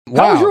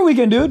Wow. How was your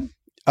weekend, dude?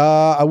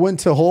 I went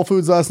to Whole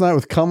Foods last night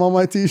with cum on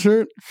my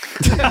t-shirt.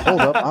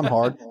 Hold up, I'm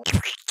hard.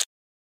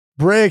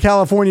 Brea,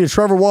 California.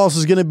 Trevor Wallace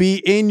is going to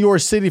be in your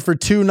city for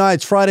 2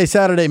 nights, Friday,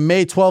 Saturday,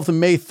 May 12th and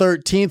May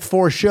 13th,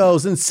 4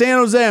 shows. In San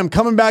Jose, I'm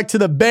coming back to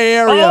the Bay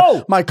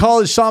Area, my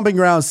college stomping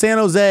ground, San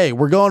Jose.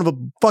 We're going to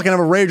fucking have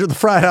a rage at the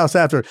Frat House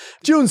after.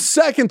 June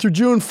 2nd through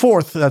June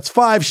 4th. That's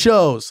 5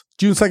 shows.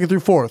 June 2nd through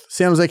 4th,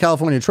 San Jose,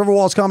 California.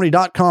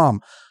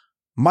 TrevorWallaceComedy.com.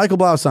 Michael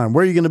Blaustein,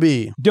 where are you going to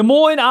be? Des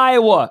Moines,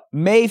 Iowa,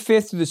 May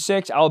 5th through the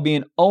 6th. I'll be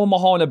in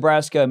Omaha,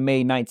 Nebraska,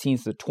 May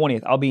 19th to the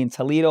 20th. I'll be in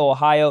Toledo,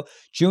 Ohio,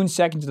 June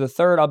 2nd to the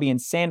 3rd. I'll be in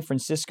San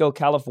Francisco,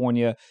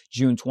 California,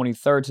 June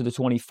 23rd to the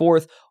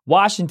 24th.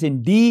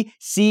 Washington,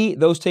 D.C.,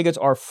 those tickets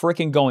are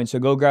freaking going, so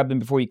go grab them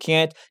before you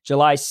can't.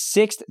 July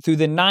 6th through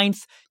the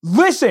 9th.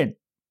 Listen,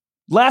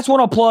 last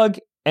one I'll plug,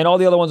 and all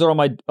the other ones are on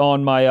my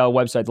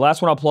website. The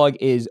last one I'll plug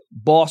is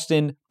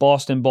Boston,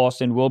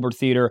 Wilbur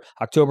Theater,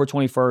 October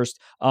 21st.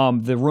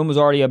 The room is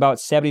already about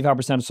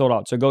 75% sold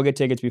out, so go get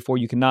tickets before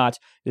you cannot.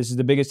 This is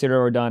the biggest theater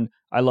ever done.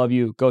 I love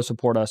you. Go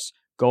support us.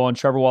 Go on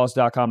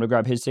TrevorWallace.com to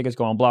grab his tickets.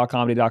 Go on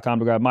BlauComedy.com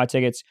to grab my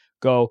tickets.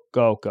 Go,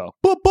 go, go.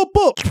 Boop, boop,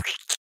 boop.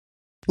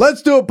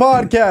 Let's do a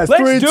podcast.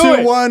 Let's 3,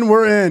 2, 1.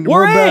 We're in.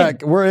 We're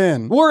back. We're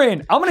in. We're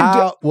in. I'm going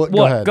to do... What?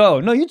 Go ahead. Go.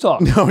 No, you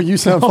talk. No, you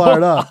sound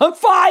fired up. I'm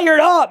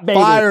fired up, baby.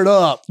 Fired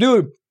up.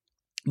 Dude,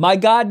 my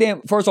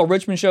goddamn... First of all,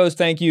 Richmond shows,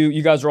 thank you.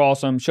 You guys are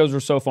awesome. Shows were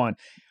so fun.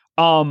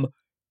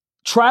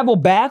 Travel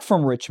back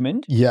from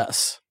Richmond.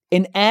 Yes.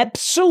 An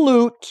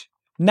absolute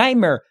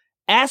nightmare.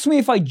 Ask me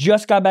if I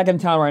just got back in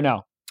town right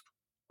now.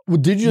 Well,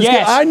 did you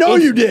just I know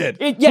you did.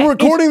 We're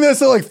recording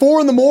this at like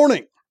 4 a.m.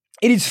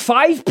 It is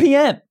 5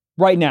 p.m.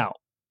 right now.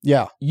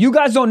 Yeah. You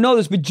guys don't know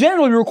this, but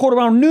generally we record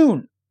around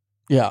noon.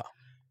 Yeah.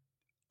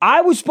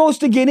 I was supposed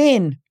to get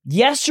in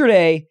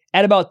yesterday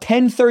at about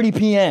 10:30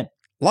 p.m.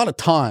 A lot of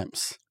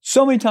times.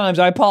 So many times.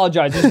 I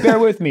apologize. Just bear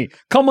with me.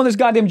 Come on this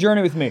goddamn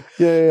journey with me.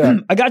 Yeah.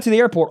 I got to the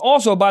airport.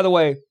 Also, by the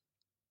way,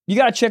 you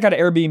got to check out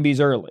Airbnbs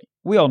early.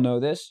 We all know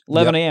this.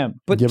 11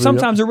 a.m. But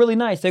sometimes they're really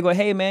nice. They go,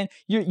 hey, man,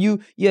 you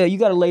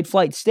got a late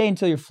flight. Stay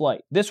until your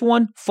flight. This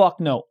one, fuck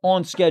no.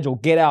 On schedule.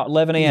 Get out.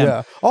 11 a.m.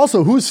 Yeah.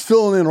 Also, who's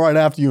filling in right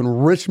after you in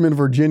Richmond,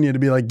 Virginia to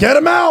be like, get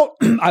him out?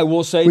 I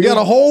will say. We got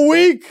a whole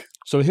week.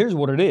 So here's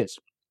what it is.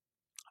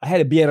 I had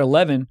to be at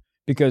 11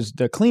 because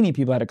the cleaning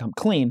people had to come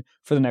clean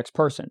for the next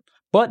person.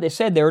 But they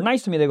said they were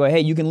nice to me. They go, hey,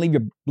 you can leave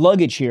your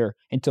luggage here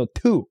until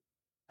 2.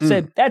 I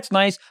said, that's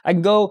nice. I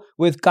can go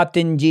with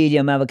Captain G, the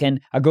American.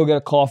 I go get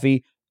a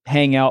coffee,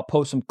 hang out,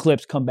 post some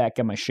clips, come back,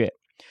 get my shit.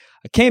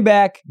 I came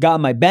back, got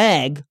my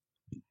bag,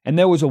 and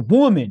there was a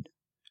woman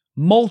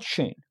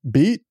mulching.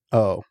 Beat?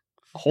 Oh.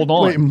 Hold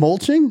on. Wait,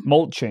 mulching?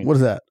 Mulching. What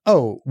is that?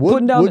 Oh,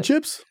 wood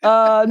chips?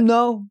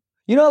 No.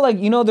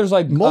 There's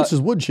like... Mulch is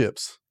wood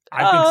chips.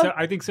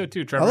 I think so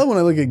too, Trevor. I love when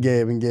I look at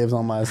Gabe and Gabe's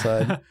on my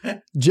side.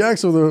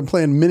 Jack's over there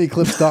playing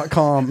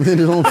miniclips.com in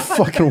his own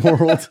fucking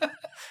world.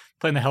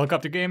 Playing the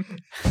helicopter game?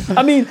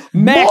 I mean,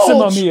 maximum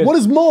mulch. here. What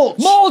is mulch?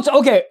 Mulch.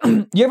 Okay.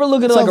 You ever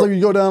look at Sounds like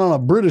you go down on a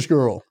British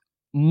girl.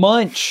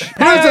 Munch.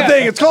 Here's the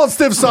thing. It's called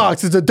Stiff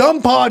Socks. It's a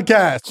dumb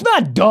podcast. It's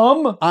not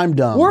dumb. I'm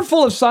dumb. We're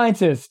full of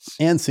scientists.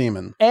 And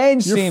semen.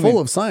 You're full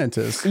of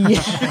scientists.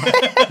 Yeah.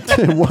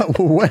 In what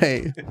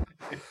way?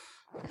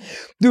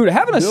 Dude,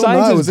 having a Bill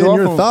scientist was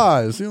girlfriend. in your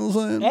thighs. You know what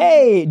I'm saying?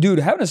 Hey, dude,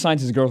 having a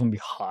scientist girlfriend would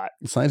be hot.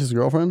 Scientist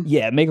girlfriend?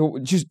 Yeah, make her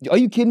are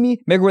you kidding me?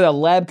 Make her wear that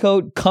lab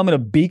coat, come in a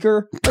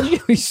beaker.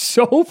 That'd be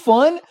so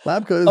fun.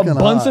 Lab coat is kind of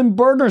hot. Bunsen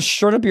burner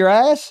straight up your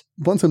ass.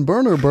 Bunsen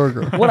burner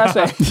burger. What'd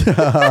I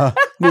say?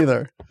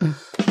 Neither.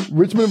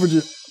 Richmond,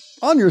 Virginia.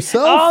 On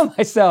yourself? On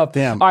myself.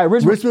 Damn. All right,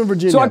 Richmond,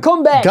 Virginia. So I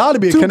come back. Got to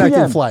be a 2 connecting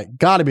p.m. flight.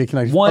 Got to be a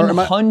connecting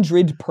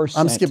 100%.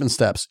 I'm skipping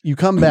steps. You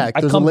come back.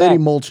 There's a lady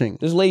mulching.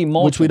 There's a lady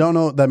mulching. Which we don't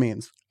know what that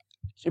means.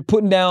 You're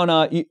putting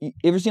down, you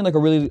ever seen like a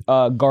really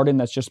garden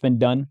that's just been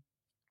done?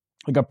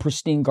 Like a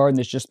pristine garden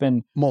that's just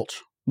been...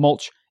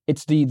 Mulch.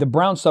 It's the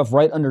brown stuff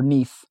right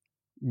underneath,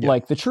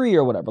 like the tree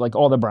or whatever, like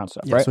all the brown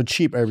stuff, right? So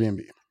cheap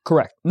Airbnb.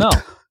 Correct. No.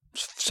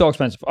 So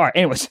expensive. All right,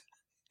 anyways.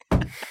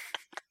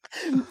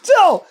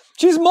 So,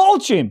 she's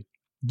mulching.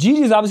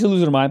 Gigi's obviously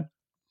losing her mind.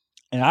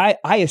 And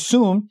I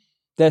assume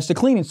that's the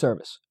cleaning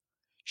service.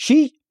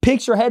 She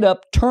picks her head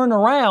up, turn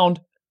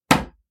around.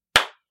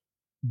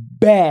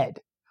 Bad.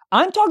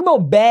 I'm talking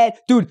about bad.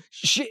 Dude,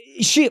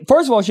 she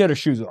first of all, she had her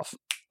shoes off.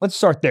 Let's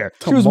start there.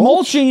 She was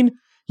mulching.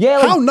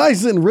 Yeah. How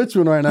nice is it in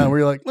Richmond right now where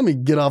you're like, let me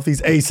get off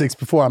these Asics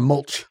before I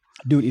mulch?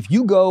 Dude, if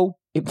you go,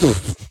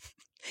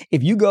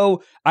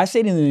 I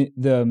stayed in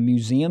the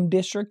museum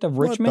district of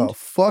Richmond. What the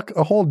fuck?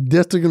 A whole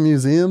district of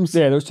museums?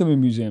 Yeah, there's too many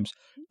museums.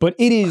 But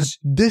it is...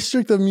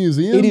 district of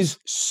museums? It is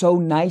so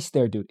nice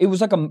there, dude. It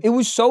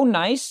was so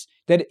nice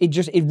that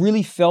it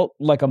really felt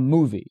like a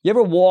movie. You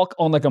ever walk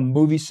on like a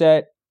movie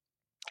set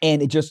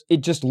and it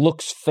just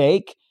looks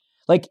fake?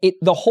 Like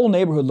the whole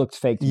neighborhood looked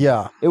fake.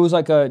 Yeah. It was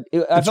like I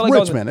it's felt like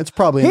Richmond. It's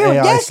probably an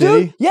AI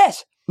city. Dude.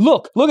 Yes.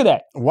 Look at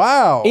that.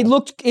 Wow. It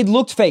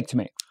looked fake to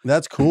me.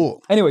 That's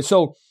cool. Anyway,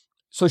 so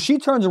she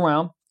turns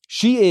around.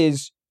 She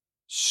is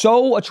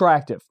so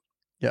attractive.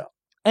 Yeah.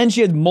 And she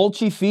had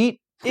mulchy feet.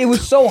 It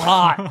was so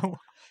hot.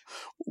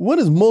 What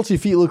does mulchy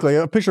feet look like?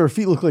 I picture her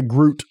feet look like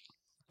Groot.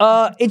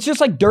 It's just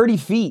like dirty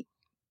feet.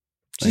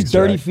 Just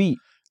dirty feet.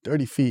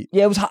 Dirty feet.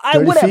 Yeah, it was hot.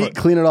 Dirty Whatever. feet,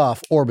 clean it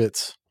off.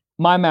 Orbits.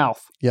 My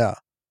mouth. Yeah.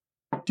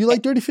 Do you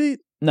like dirty feet?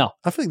 No.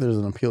 I think there's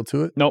an appeal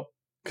to it. Nope.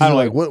 Because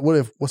you're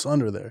like, what's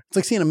under there? It's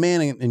like seeing a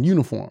man in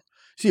uniform.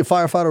 See a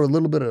firefighter with a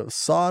little bit of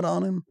sod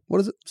on him. What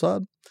is it?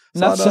 Sod?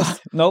 Not Sawdust? sod.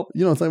 Nope.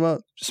 You know what I'm talking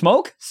about?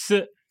 Smoke?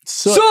 Soot.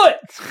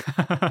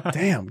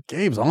 Damn,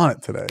 Gabe's on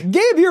it today.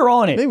 Gabe, you're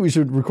on it. Maybe we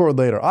should record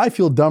later. I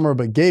feel dumber,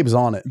 but Gabe's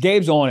on it.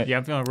 Gabe's on it. Yeah,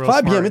 I'm feeling real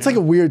 5 p.m. smart, It's like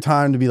a weird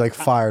time to be like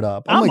fired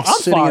up. I'm like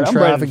sitting fired. in I'm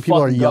ready to traffic.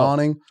 People are fucking go.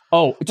 yawning.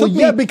 Oh, it took Well,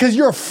 me. yeah, because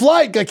your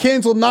flight got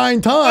canceled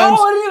 9 times.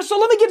 Oh, so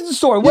let me get to the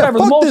story. Yeah, Whatever.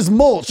 fuck this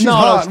mulch. She's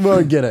hot.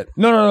 We'll get it.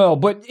 No.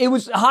 But it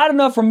was hot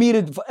enough for me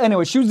to.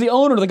 Anyway, she was the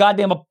owner of the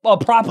goddamn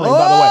property,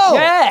 by the way.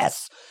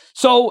 Yes.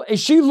 So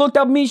she looked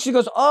up at me. She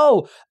goes,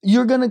 "Oh,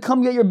 you're gonna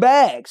come get your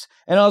bags?"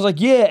 And I was like,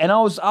 "Yeah." And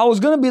I was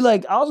gonna be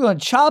like, I was gonna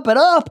chop it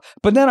up,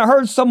 but then I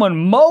heard someone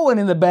mowing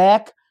in the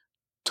back.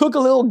 Took a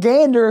little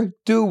gander.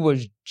 Dude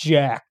was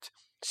jacked.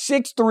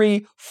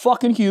 6'3",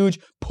 fucking huge,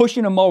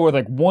 pushing a mower with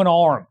like one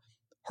arm.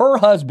 Her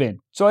husband.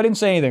 So I didn't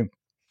say anything.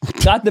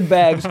 Got the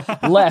bags,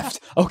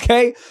 left.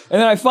 Okay,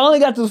 and then I finally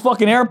got to the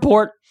fucking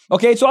airport.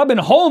 Okay, so I've been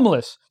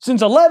homeless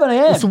since 11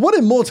 a.m. So what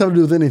did mulch have to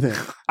do with anything?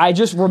 I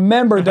just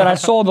remembered that I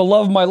saw the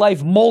love of my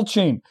life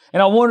mulching,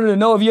 and I wanted to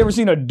know if you ever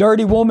seen a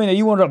dirty woman that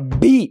you wanted to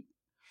beat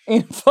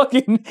in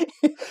fucking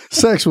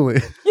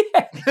Sexually.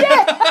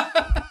 yeah.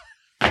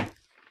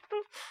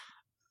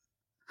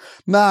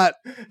 Not.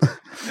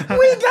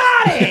 We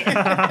got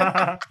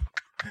it.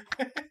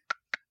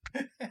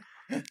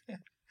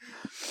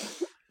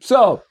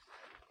 So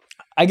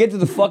I get to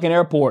the fucking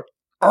airport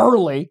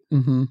early.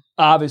 Mm-hmm.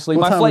 Obviously,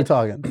 What my time flight.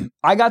 are we talking?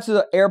 I got to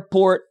the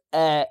airport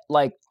at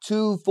like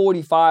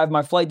 2:45.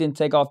 My flight didn't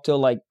take off till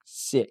like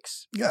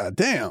 6. God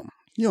damn.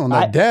 You on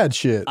that dad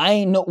shit. I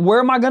ain't know where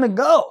am I gonna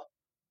go.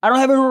 I don't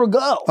have anywhere to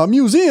go. A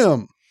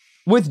museum.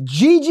 With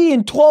Gigi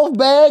and 12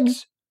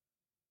 bags.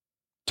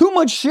 Too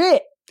much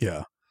shit.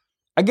 Yeah.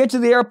 I get to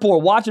the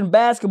airport watching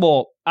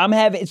basketball.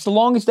 It's the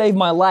longest day of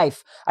my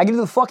life. I get to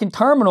the fucking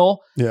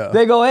terminal. Yeah.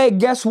 They go, hey,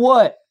 guess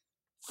what?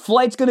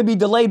 Flight's going to be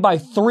delayed by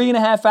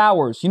 3.5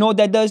 hours. You know what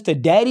that does to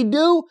daddy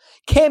do?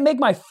 Can't make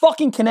my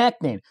fucking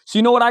connecting. So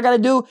you know what I got to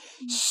do?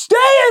 Stay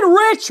in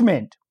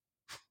Richmond.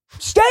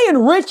 Stay in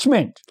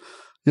Richmond.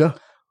 Yeah.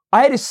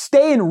 I had to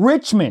stay in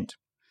Richmond.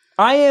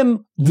 I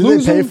am Did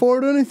losing. they pay for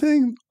it or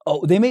anything?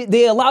 Oh,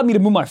 they allowed me to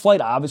move my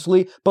flight,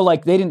 obviously, but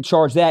like they didn't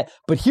charge that.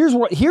 But here's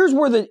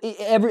where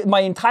my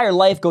entire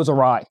life goes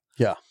awry.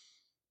 Yeah.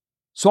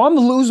 So I'm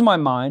losing my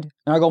mind,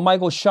 and I go,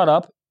 Michael, shut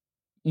up.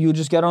 You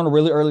just get on a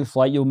really early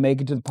flight. You'll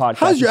make it to the podcast.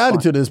 How's your It's fine.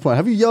 attitude at this point?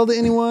 Have you yelled at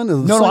anyone?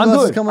 No, I'm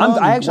good. Wow.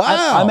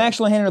 I'm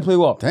actually handling it pretty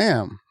well.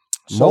 Damn.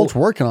 So- Mulch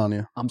working on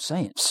you. I'm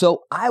saying. So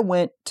I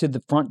went to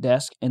the front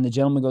desk, and the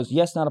gentleman goes,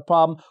 yes, not a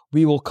problem.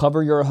 We will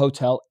cover your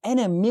hotel and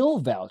a meal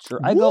voucher.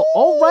 I go,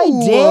 all right,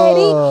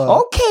 daddy.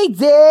 Okay,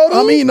 daddy.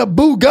 I'm eating a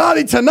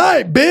Bugatti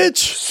tonight, bitch.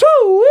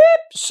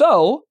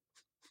 So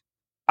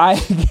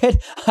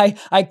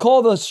I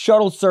call the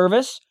shuttle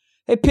service.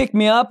 They pick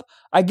me up.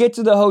 I get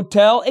to the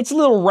hotel. It's a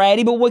little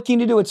ratty, but what can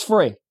you do? It's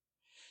free.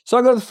 So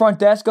I go to the front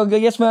desk. I go,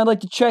 yes, ma'am, I'd like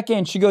to check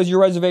in. She goes,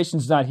 your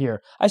reservation's not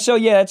here. I say, oh,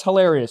 yeah, that's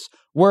hilarious.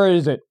 Where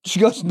is it? She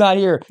goes, not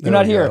here. You're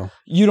not here.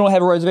 You don't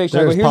have a reservation.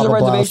 I go, here's the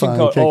reservation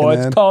code. Oh,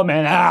 it's coming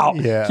out.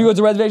 Yeah. She goes,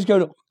 the reservation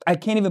code. I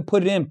can't even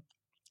put it in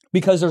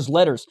because there's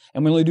letters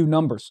and we only do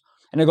numbers.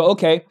 And I go,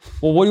 okay,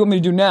 well, what do you want me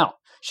to do now?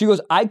 She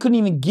goes, I couldn't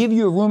even give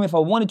you a room if I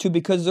wanted to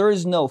because there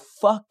is no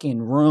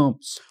fucking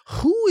rooms.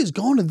 Who is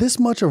going to this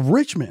much of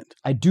Richmond?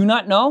 I do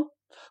not know,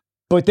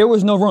 but there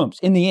was no rooms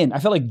in the end. I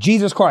felt like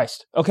Jesus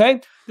Christ, okay?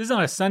 This is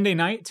on a Sunday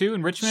night, too,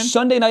 in Richmond?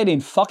 Sunday night in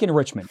fucking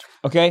Richmond,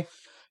 okay?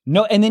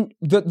 No, and then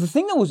the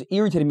thing that was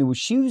irritating me was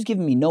she was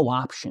giving me no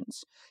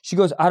options. She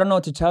goes, I don't know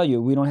what to tell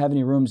you. We don't have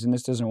any rooms and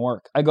this doesn't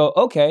work. I go,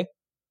 okay,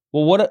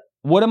 well,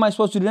 what am I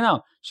supposed to do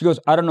now? She goes,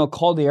 I don't know,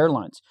 call the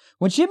airlines.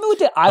 When she hit me with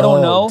the I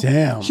don't know.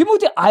 Damn. She hit me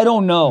with the I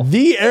don't know.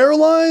 The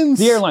airlines?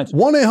 The airlines.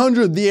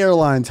 1-800 The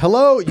Airlines.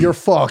 Hello, you're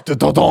fucked.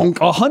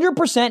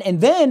 100%.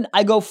 And then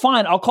I go,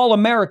 fine, I'll call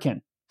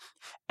American.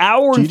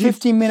 Hour and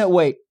 15-minute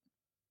wait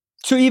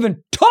to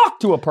even talk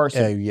to a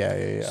person.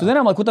 Yeah. So then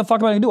I'm like, what the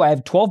fuck am I going to do? I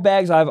have 12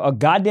 bags. I have a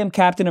goddamn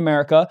Captain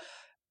America.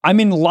 I'm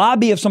in the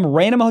lobby of some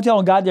random hotel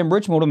in goddamn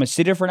Richmond. I'm going to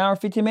sit there for an hour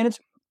and 15 minutes.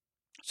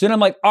 So then I'm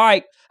like, all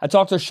right. I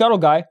talk to the shuttle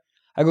guy.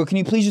 I go, can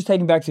you please just take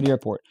me back to the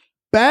airport?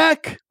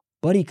 Back?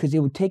 Buddy, because it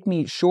would take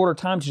me shorter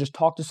time to just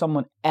talk to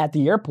someone at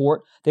the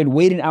airport. They'd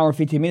wait an hour and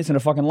 15 minutes in a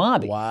fucking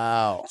lobby.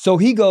 Wow. So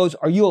he goes,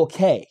 are you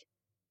okay?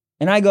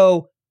 And I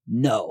go,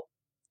 no.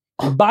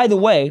 And by the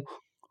way,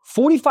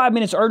 45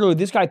 minutes earlier,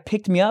 this guy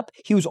picked me up.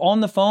 He was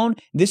on the phone.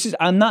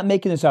 I'm not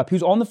making this up. He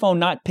was on the phone,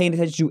 not paying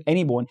attention to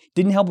anyone.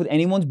 Didn't help with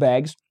anyone's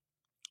bags.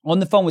 On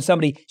the phone with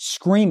somebody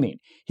screaming.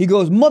 He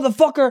goes,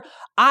 motherfucker,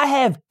 I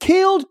have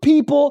killed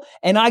people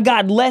and I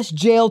got less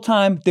jail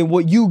time than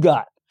what you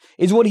got,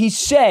 is what he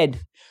said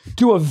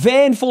to a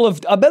van full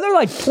of, I bet there were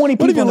like 20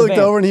 people What if you in the looked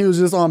van. over and he was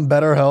just on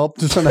BetterHelp,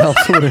 just trying to help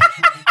somebody?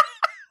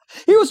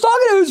 was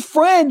talking to his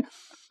friend,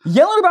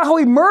 yelling about how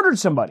he murdered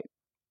somebody.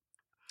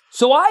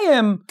 So I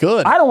am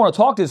good. I don't want to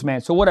talk to this man.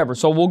 So whatever.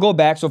 So we'll go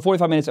back. So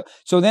 45 minutes.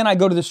 So then I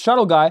go to the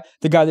shuttle guy,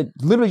 the guy that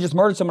literally just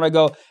murdered someone. I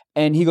go,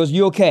 and he goes,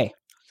 "You okay?"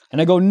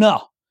 And I go,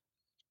 "No."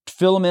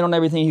 Fill him in on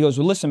everything. He goes,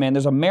 "Well, listen, man,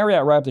 there's a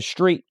Marriott right up the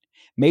street.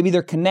 Maybe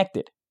they're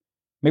connected.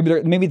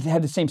 Maybe they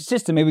have the same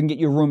system. Maybe we can get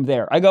your room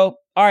there." I go,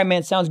 "All right,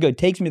 man, sounds good."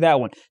 Takes me to that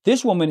one.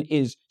 This woman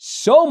is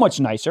so much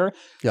nicer.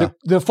 Yeah.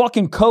 The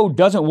fucking code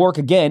doesn't work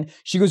again.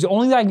 She goes, "The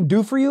only thing I can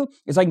do for you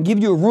is I can give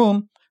you a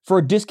room for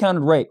a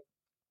discounted rate."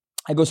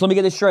 I go, "So let me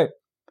get this straight.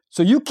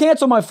 So you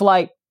cancel my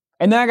flight,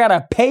 and then I got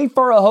to pay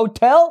for a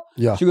hotel?"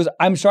 Yeah. She goes,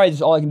 "I'm sorry, this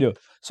is all I can do."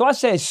 So I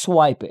say,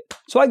 swipe it.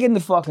 So I get in the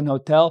fucking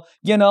hotel,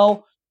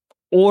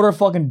 order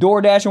fucking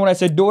DoorDash. And when I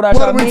said DoorDash,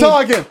 What are we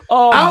talking?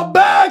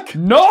 Outback?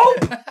 Nope.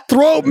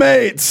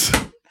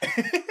 Throatmates.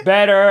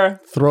 Better.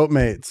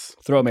 Throatmates.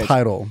 Throatmates.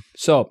 Title.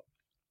 So,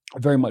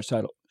 very much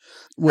title.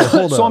 Wait,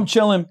 hold So up. I'm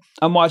chilling.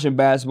 I'm watching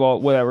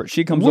basketball, whatever.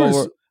 She comes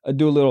over. I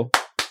do a little,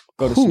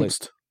 go to sleep.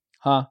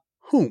 Huh?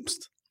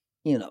 Whomst.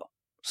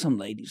 Some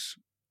ladies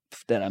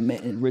that I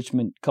met in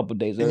Richmond a couple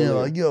days And earlier.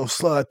 you're like, "Yo,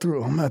 slide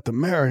through. I'm at the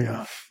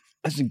Marriott."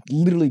 That's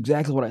literally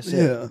exactly what I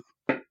said.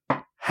 Yeah.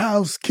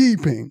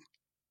 Housekeeping.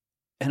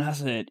 And I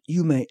said,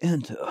 "You may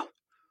enter.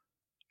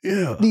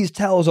 Yeah. These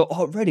towels are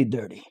already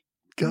dirty."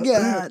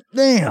 God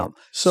damn.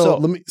 So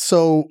Okay.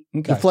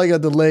 the flight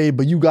got delayed,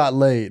 but you got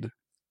laid.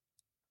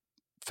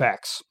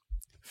 Facts.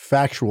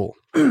 Factual.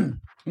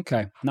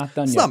 Okay. Not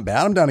done It's yet. not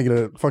bad. I'm down to get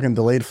a fucking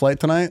delayed flight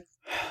tonight.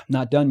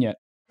 Not done yet.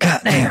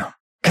 Goddamn.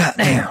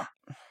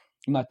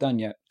 I'm not done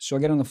yet. So I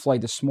get on the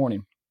flight this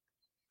morning.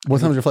 What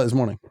time was your flight this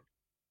morning?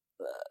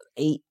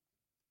 8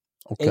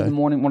 Okay. in the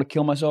morning. Want to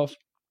kill myself.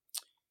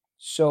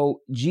 So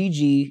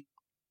Gigi,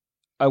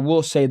 I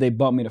will say they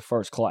bumped me to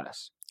first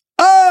class.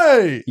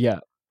 Hey! Yeah.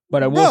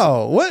 But I will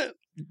No, what?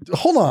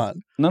 Hold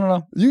on.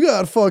 No. You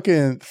got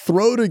fucking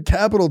throated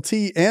capital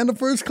T and a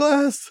first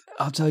class?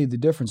 I'll tell you the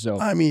difference though.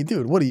 I mean,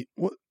 dude, what?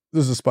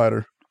 This is a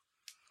spider.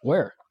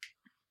 Where?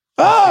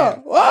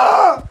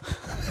 Ah!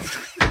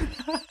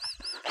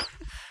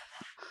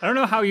 I don't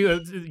know how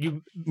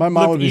you My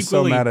mom look would be so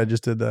equally mad I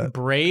just did that.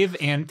 brave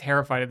and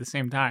terrified at the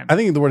same time. I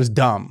think the word is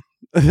dumb.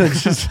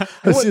 It's just-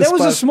 I see There was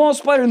a spider- small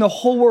spider in the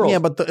whole world. Yeah,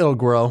 but it'll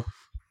grow.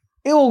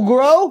 It'll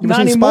grow. You ever Not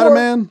seen anymore.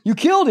 Spider-Man? You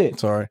killed it.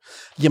 Sorry.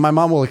 Yeah, my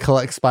mom will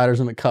collect spiders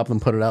in a cup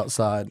and put it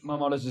outside. My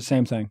mom does the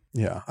same thing.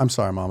 Yeah, I'm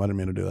sorry, Mom. I didn't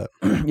mean to do that.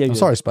 Yeah, you I'm did.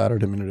 sorry, Spider. I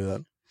didn't mean to do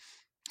that.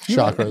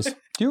 Chakras.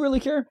 Do you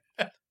really care?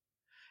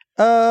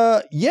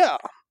 Yeah.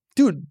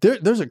 Dude,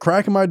 there's a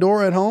crack in my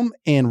door at home,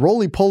 and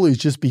roly-polies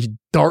just be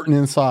darting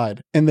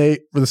inside. And the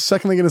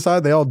second they get inside,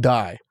 they all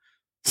die.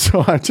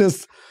 So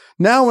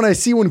now when I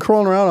see one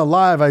crawling around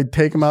alive, I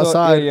take them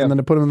outside and then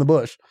I put them in the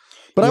bush.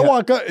 But I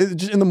walk up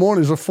just in the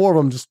morning, there's 4 of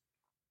them just.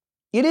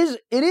 It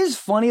is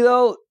funny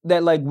though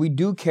that like we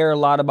do care a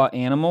lot about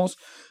animals,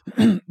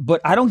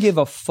 but I don't give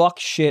a fuck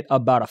shit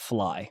about a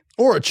fly.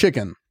 Or a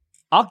chicken.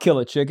 I'll kill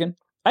a chicken.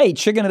 I ate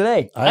chicken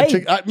today. I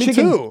ate me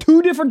chicken too.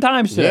 2 different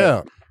times today.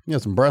 Yeah. You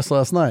had some breasts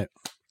last night.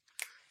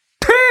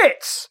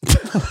 Pits!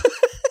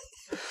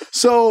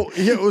 So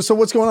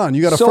what's going on?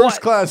 You got a So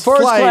first class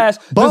flight,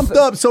 bumped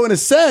up. So in a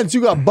sense,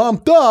 you got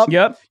bumped up.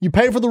 Yep. You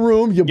pay for the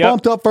room. You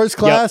bumped up first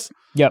class.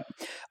 Yep.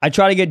 I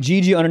try to get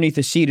Gigi underneath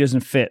the seat. It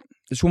doesn't fit.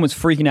 This woman's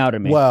freaking out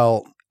at me.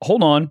 Well,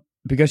 Hold on.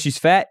 Because she's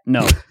fat?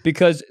 No.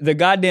 Because the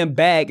goddamn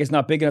bag is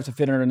not big enough to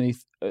fit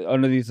underneath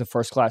the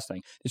first class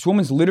thing. This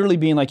woman's literally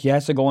being like, he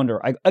has to go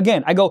under.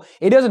 I go,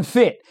 it doesn't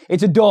fit.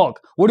 It's a dog.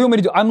 What do you want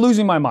me to do? I'm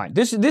losing my mind.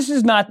 This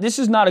is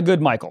not a good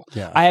Michael.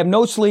 Yeah. I have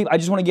no sleep. I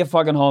just want to get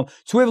fucking home.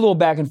 So we have a little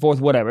back and forth,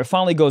 whatever. It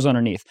finally goes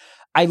underneath.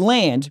 I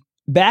land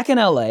back in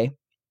LA.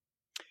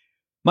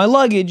 My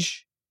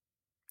luggage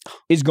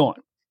is gone.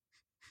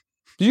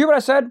 Did you hear what I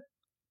said?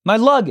 My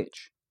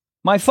luggage,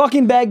 my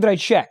fucking bag that I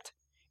checked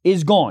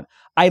is gone.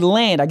 I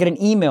land, I get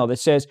an email that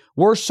says,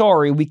 "We're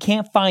sorry, we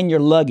can't find your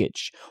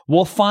luggage.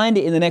 We'll find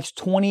it in the next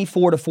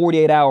 24 to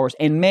 48 hours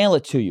and mail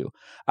it to you."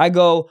 I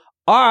go,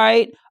 "All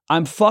right."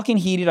 I'm fucking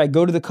heated. I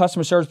go to the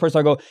customer service person.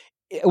 I go,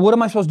 "What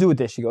am I supposed to do with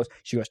this?" She goes,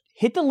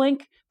 "Hit the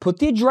link, put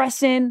the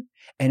address in,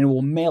 and it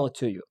will mail it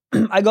to you."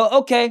 I go,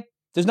 "Okay."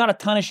 There's not a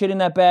ton of shit in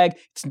that bag.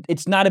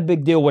 It's not a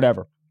big deal,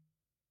 whatever.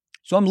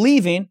 So I'm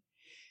leaving.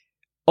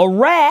 A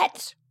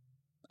rat,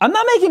 I'm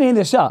not making any of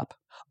this up.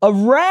 A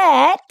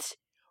rat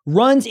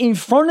runs in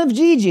front of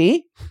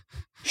Gigi.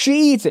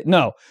 She eats it.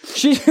 No.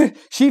 She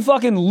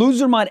fucking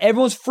loses her mind.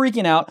 Everyone's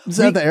freaking out. is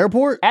that at the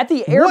airport? At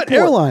the airport. What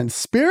airline?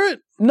 Spirit?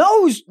 No,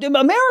 it was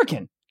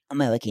American.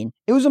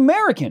 It was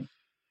American.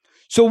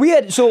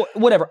 So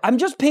whatever. I'm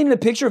just painting a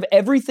picture of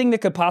everything that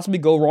could possibly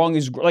go wrong.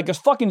 Is like a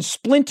fucking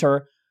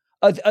splinter.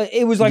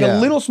 It was like a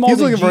little small. He's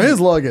looking for his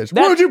luggage.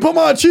 Where'd you put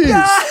my cheese?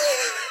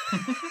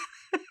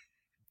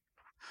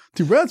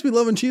 Do rats be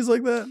loving cheese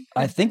like that?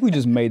 I think we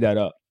just made that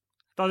up.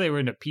 I thought they were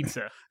into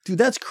pizza. Dude,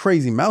 that's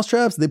crazy.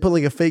 Mousetraps, they put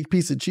like a fake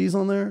piece of cheese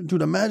on there.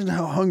 Dude, imagine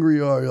how hungry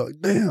you are. You're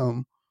like,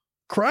 damn.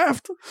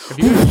 Craft.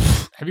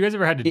 Have you guys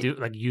ever had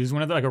to use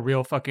one of the, like a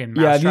real fucking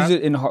Yeah, I've mousetrap?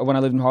 used it when I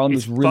lived in Harlem.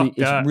 It's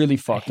really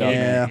fucked up.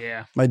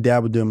 Yeah. My dad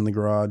would do them in the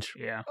garage.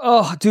 Yeah.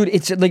 Oh, dude,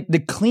 it's like the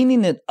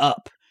cleaning it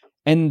up.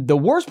 And the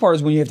worst part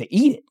is when you have to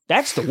eat it.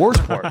 That's the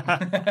worst part.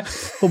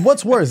 But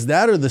what's worse,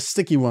 that or the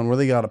sticky one where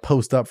they got to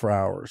post up for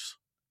hours?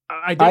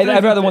 I'd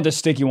rather want the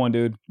sticky one,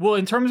 dude. Well,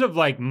 in terms of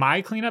like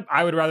my cleanup,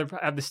 I would rather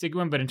have the sticky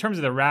one. But in terms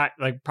of the rat,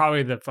 like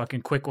probably the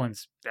fucking quick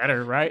one's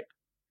better, right?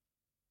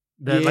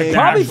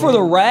 Probably for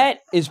the rat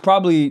is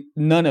probably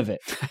none of it.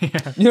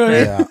 Yeah. You know what I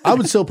mean? Yeah, I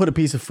would still put a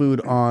piece of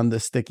food on the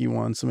sticky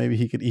one so maybe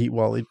he could eat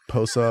while he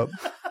posts up.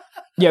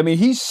 Yeah, I mean,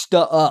 he's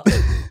stuck up.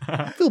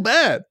 I feel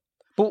bad.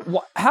 But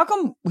how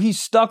come he's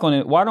stuck on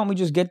it? Why don't we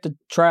just get the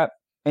trap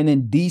and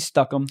then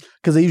de-stuck him?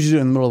 Because they usually do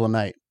it in the middle of the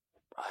night.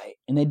 Right.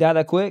 And they die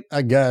that quick?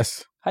 I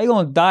guess. How you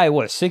going to die,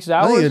 what, 6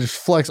 I think they hours?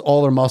 just flex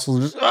all their muscles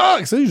and just,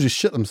 because they usually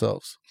shit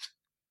themselves.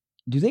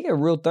 Do they get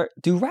real thirst?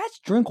 Do rats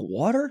drink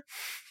water?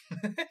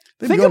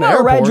 They Think go to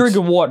about a rat airports.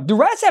 drinking water. Do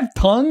rats have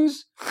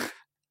tongues?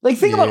 Like,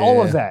 think about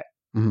all of that.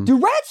 Mhm. Do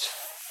rats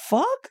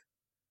fuck?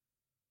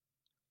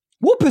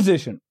 What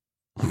position?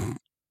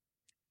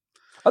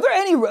 Are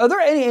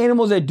there any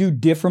animals that do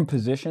different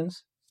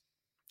positions?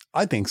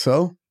 I think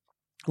so.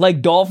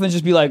 Like dolphins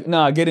just be like,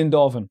 nah, get in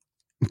dolphin.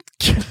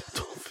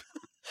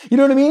 You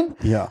know what I mean?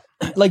 Yeah,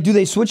 Like, do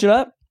they switch it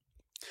up?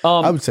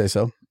 I would say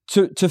so.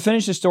 To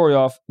finish the story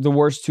off, the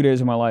worst 2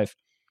 days of my life,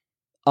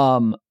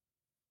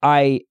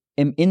 I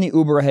am in the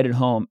Uber headed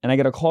home, and I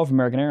get a call from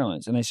American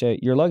Airlines, and they say,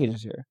 your luggage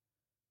is here.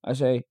 I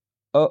say,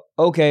 oh,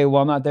 okay,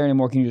 well, I'm not there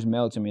anymore. Can you just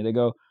mail it to me? They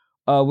go,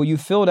 well, you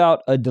filled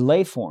out a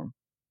delay form.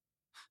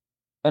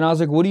 And I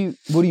was like, what do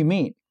you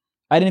mean?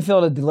 I didn't fill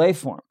out a delay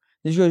form.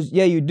 She goes,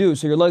 yeah, you do.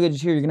 So your luggage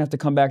is here. You're going to have to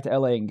come back to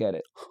LA and get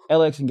it.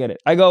 LX and get it.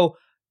 I go,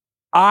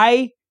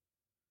 I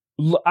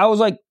was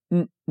like,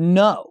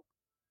 no.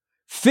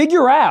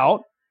 Figure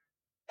out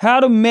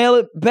how to mail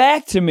it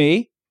back to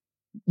me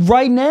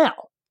right now.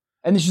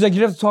 And then she's like,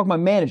 you'd have to talk to my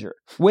manager.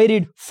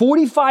 Waited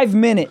 45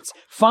 minutes.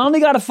 Finally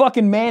got a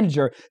fucking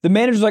manager. The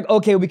manager's like,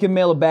 okay, we can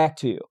mail it back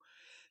to you.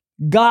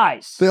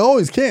 Guys. They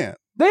always can.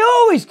 They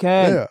always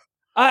can. Yeah.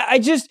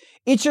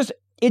 Here's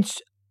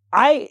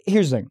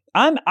the thing.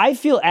 I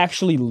feel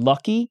actually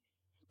lucky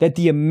that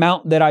the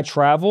amount that I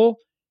travel,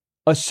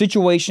 a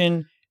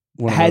situation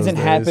hasn't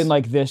happened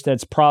like this.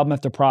 That's problem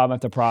after problem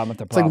after problem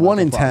after problem. It's like 1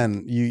 in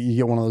problem. 10. You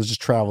get one of those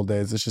just travel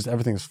days. It's just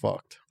everything's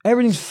fucked.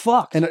 Everything's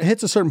fucked. And it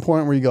hits a certain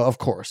point where you go, of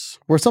course.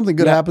 Where something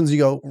good happens, you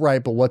go,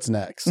 right, but what's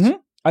next? Mm-hmm.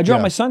 I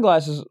dropped my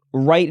sunglasses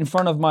right in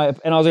front of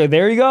and I was like,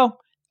 there you go.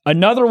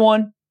 Another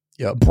one.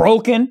 Yep.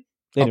 Broken.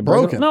 They didn't break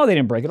broken. it. No, they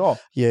did't break it all.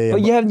 Yeah.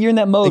 But you're in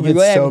that mode. It where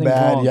gets you go, so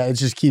bad. wrong. Yeah, it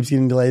just keeps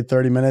getting delayed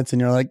 30 minutes, and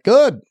you're like,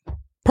 good.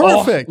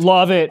 Perfect. Oh,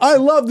 love it. I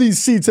love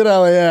these seats at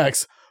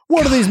LAX.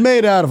 What are these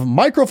made out of?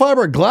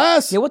 Microfiber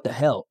glass? Yeah, what the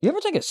hell? You ever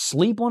take a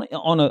sleep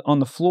on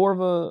the floor of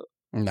a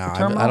No,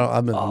 terminal?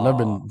 I've never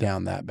been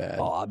down that bad.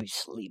 Oh, I'll be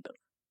sleeping.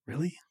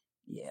 Really?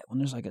 Yeah, when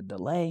there's like a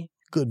delay.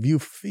 Good view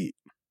for feet.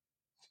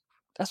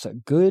 That's a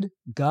good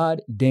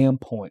goddamn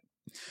point.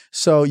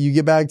 So you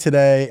get back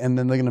today, and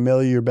then they're going to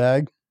mail you your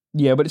bag?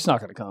 Yeah, but it's not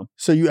going to come.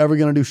 So you ever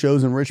going to do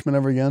shows in Richmond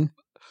ever again?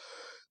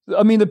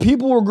 I mean, the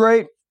people were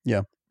great.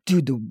 Yeah.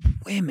 Dude, the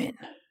women.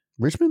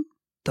 Richmond?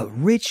 The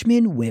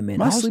Richmond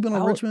women. Am I sleeping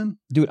on Richmond?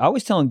 Dude, I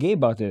was telling Gabe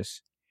about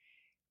this.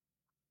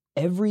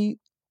 Every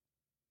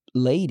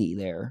lady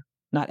there,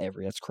 not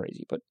every, that's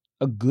crazy, but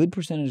a good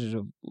percentage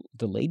of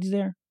the ladies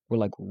there were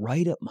like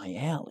right up my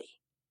alley.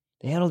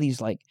 They had all these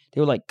they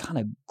were like kind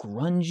of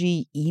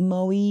grungy,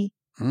 emo-y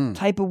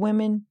type of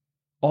women.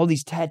 All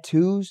these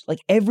tattoos. Like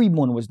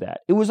everyone was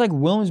that. It was like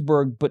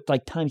Williamsburg, but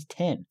like times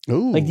 10.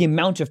 Ooh. Like the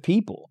amount of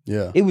people.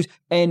 Yeah. It was,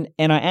 and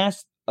I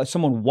asked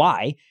someone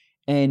why,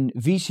 and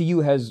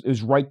VCU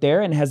is right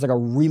there and has like a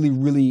really,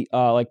 really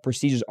like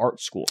prestigious art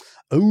school.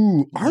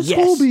 Ooh, art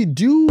school be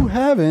do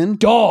having.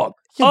 Dog.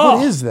 Yeah,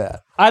 what is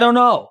that? I don't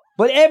know.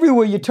 But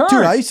everywhere you turn.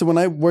 Dude, I used to, when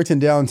I worked in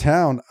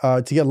downtown,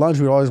 to get lunch,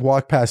 we'd always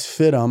walk past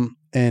Fidham,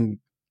 and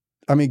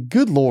I mean,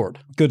 good Lord.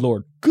 Good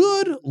Lord.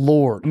 Good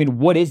Lord. I mean,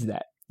 what is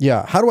that?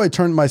 Yeah. How do I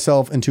turn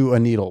myself into a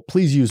needle?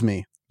 Please use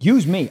me.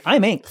 Use me.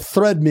 I'm ink.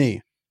 Thread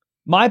me.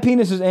 My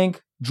penis is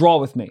ink. Draw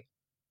with me.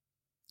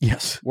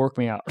 Yes. Work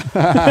me out.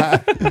 Wow.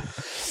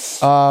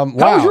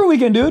 How was your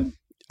weekend, dude?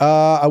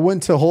 I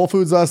went to Whole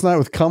Foods last night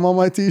with cum on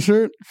my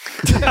t-shirt.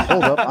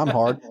 Hold up, I'm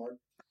hard.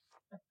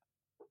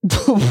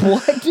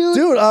 What, dude?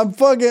 Dude, I'm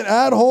fucking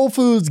at Whole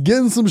Foods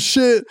getting some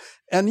shit.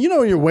 And you know,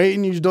 when you're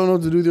waiting, you just don't know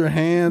what to do with your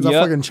hands. I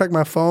fucking check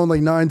my phone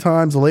like 9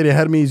 times. The lady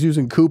ahead of me is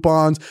using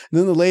coupons. And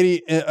then the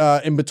lady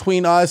in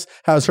between us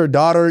has her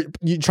daughter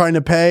trying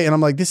to pay. And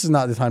I'm like, this is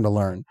not the time to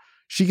learn.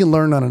 She can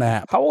learn on an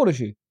app. How old is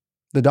she?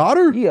 The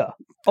daughter? Yeah.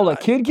 Oh, like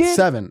kid?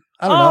 7.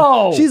 I don't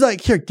know. She's like,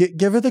 here,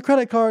 give her the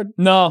credit card.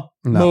 No.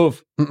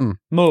 Move.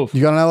 Move.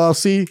 You got an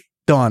LLC?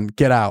 Done.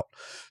 Get out.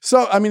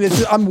 So, I mean,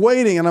 I'm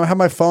waiting and I have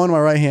my phone in my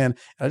right hand.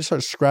 And I just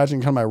start scratching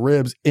kind of my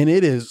ribs. And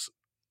it's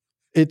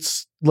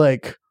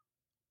like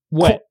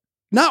wet.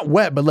 Not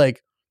wet, but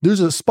like there's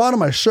a spot on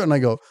my shirt and I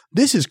go,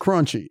 this is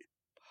crunchy.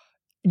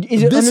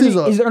 Is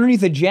it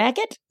underneath a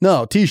jacket?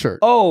 No, t-shirt.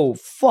 Oh,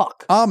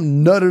 fuck.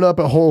 I'm nutted up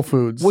at Whole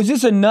Foods. Was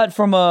this a nut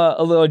from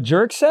a little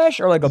jerk sesh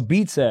or like a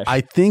beat sesh?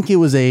 I think it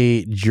was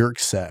a jerk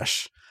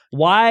sesh.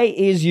 Why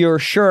is your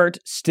shirt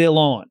still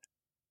on?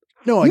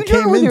 No, I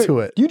came into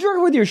it. Do you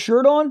jerk with your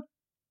shirt on?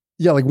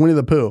 Yeah, like Winnie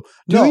the Pooh.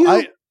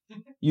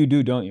 You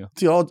do, don't you?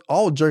 See,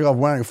 I'll jerk off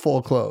wearing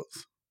full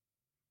clothes.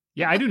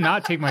 Yeah, I do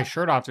not take my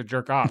shirt off to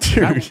jerk off.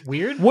 Dude. Is that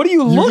weird? What do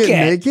you look get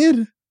at?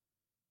 Naked?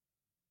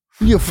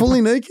 You fully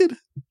naked?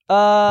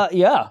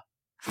 Yeah.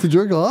 To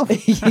jerk off?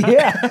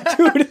 Yeah.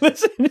 Dude,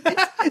 listen.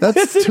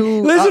 That's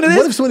too... Listen to this.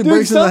 What if somebody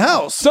breaks into the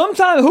house?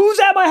 Sometimes, who's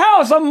at my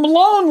house? I'm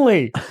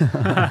lonely.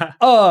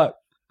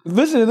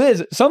 Listen to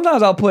this.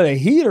 Sometimes I'll put a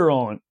heater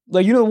on.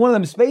 Like, you know, one of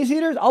them space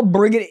heaters? I'll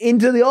bring it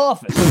into the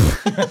office.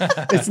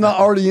 It's not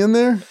already in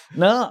there?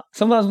 No,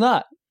 sometimes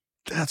not.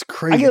 That's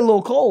crazy. I get a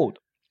little cold.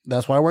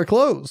 That's why I wear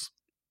clothes.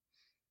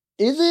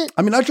 Is it?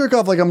 I mean, I jerk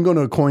off like I'm going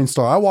to a coin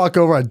store. I walk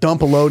over, I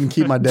dump a load and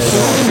keep my day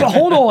going.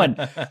 Hold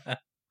on.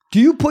 Do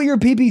you put your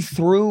pee-pee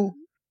through,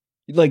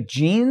 like,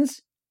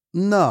 jeans?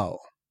 No.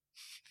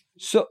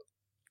 So...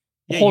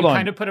 Yeah, hold on.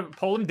 Kind of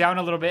pull them down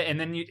a little bit, and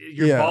then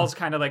your balls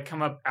kind of like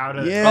come up out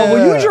of. Yeah. Oh,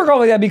 well, you jerk off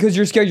like that because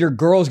you're scared your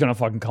girl's gonna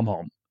fucking come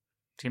home.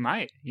 She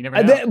might. You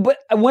never know. But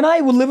when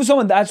I would live with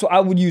someone, that's what I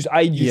would use. I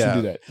used to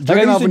do that.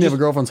 Jerking off when you have a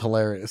girlfriend's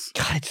hilarious.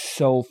 God, it's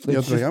so.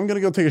 It's like, I'm gonna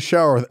go take a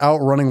shower without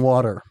running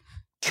water.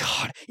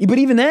 God, but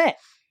even that,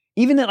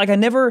 like I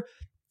never.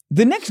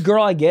 The next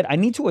girl I get, I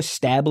need to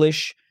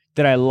establish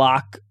that I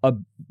lock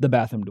the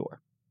bathroom door,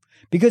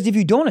 because if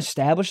you don't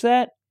establish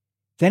that,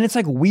 then it's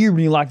like weird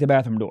when you lock the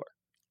bathroom door.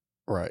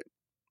 Right.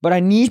 But I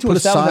need to put a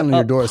establish sign on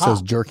your door that top.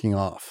 says jerking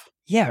off.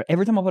 Yeah,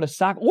 every time I put a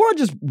sock, or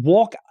just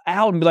walk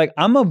out and be like,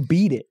 I'm gonna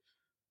beat it.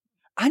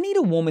 I need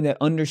a woman that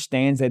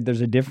understands that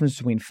there's a difference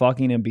between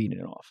fucking and beating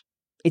it off.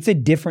 It's a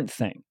different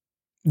thing.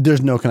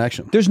 There's no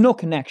connection. There's no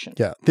connection.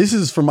 Yeah. This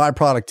is for my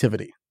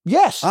productivity.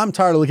 Yes. I'm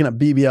tired of looking at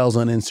BBLs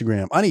on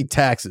Instagram. I need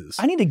taxes.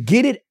 I need to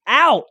get it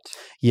out.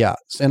 Yeah.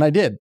 And I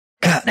did.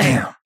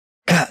 Goddamn.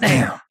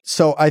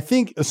 So I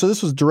think,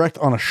 this was direct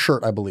on a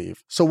shirt, I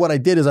believe. So what I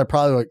did is I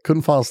probably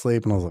couldn't fall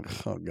asleep and I was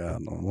like, oh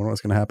God, I wonder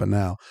what's going to happen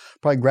now.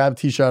 Probably grabbed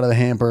a t-shirt out of the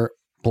hamper,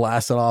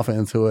 blast it off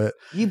into it.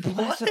 You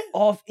blast it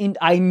off in,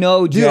 I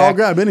know, Jack. Dude, I'll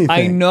grab anything.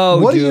 I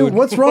know, dude.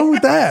 What's wrong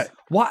with that?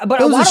 Why?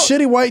 But it was a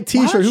shitty white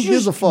t-shirt. Who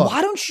gives a fuck?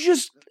 Why don't you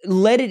just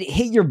let it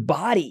hit your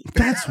body?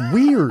 That's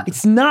weird.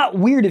 It's not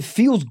weird. It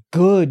feels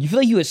good. You feel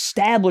like you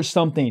established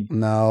something.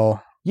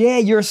 No. Yeah,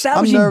 you're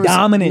establishing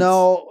dominance.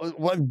 No,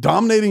 what,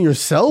 dominating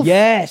yourself?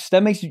 Yes,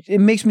 it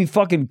makes me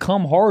fucking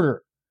come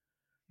harder.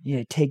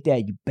 Yeah, take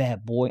that, you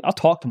bad boy. I'll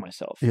talk to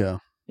myself. Yeah.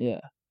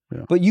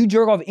 But you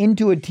jerk off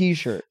into a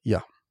t-shirt. Yeah.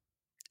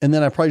 And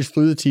then I probably just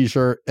threw the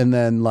t-shirt and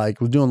then like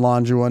was doing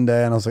laundry one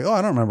day and I was like, oh,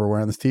 I don't remember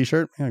wearing this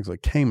t-shirt. Yeah, I was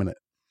like, came in it.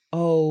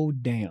 Oh,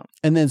 damn.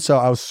 And then so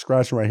I was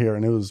scratching right here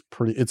and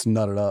it's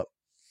nutted up.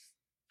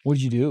 What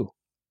did you do?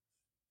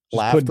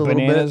 Laughed put a little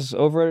bananas bit.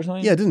 over it or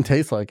something? Yeah, it didn't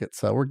taste like it,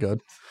 so we're good.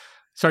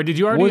 Sorry, did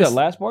you already? What was that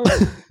last part?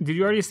 Did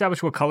you already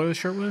establish what color the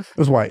shirt was? It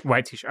was white.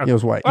 White t-shirt. Okay. Yeah, it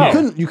was white.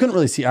 Oh. You couldn't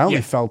really see. I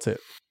only felt it.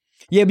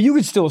 Yeah, but you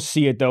could still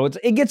see it though.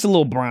 It gets a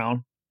little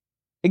brown.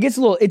 It gets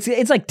a little.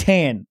 It's like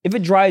tan. If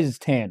it dries, it's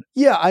tan.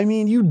 Yeah, I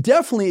mean, you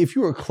definitely, if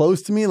you were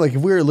close to me, like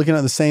if we were looking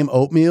at the same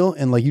oatmeal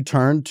and like you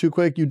turned too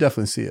quick, you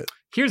definitely see it.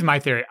 Here's my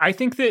theory. I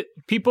think that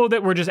people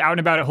that were just out and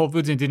about at Whole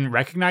Foods and didn't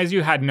recognize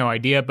you had no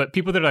idea. But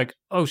people that are like,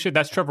 oh shit,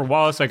 that's Trevor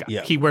Wallace. Like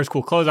he wears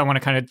cool clothes. I want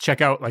to kind of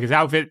check out like his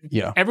outfit.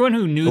 Yeah. Everyone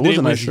who knew that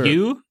it was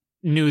you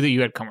knew that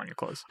you had cum on your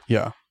clothes.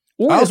 Yeah.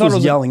 Or I also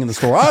was yelling in the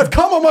store, I have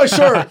cum on my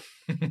shirt.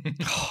 Oh man.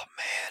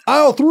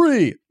 Aisle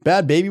 3.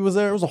 Bad Baby was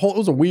there. It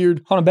was a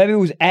weird. Hold on, Baby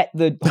was at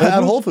the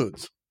Whole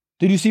Foods.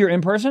 Did you see her in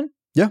person?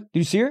 Yeah. Did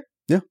you see her?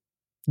 Yeah.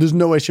 There's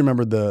no way she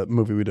remembered the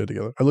movie we did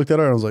together. I looked at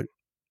her and I was like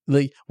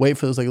wait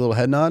for this like a little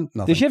head nod.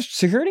 Nothing. Did she have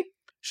security?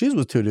 She was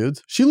with two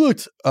dudes. She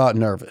looked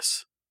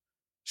nervous.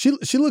 She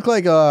looked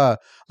like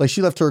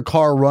she left her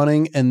car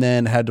running and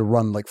then had to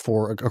run like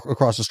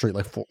across the street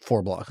like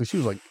four blocks. Like she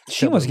was like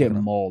she must get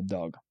mauled,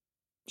 Doug.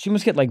 She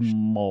must get like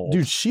mauled.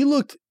 Dude, she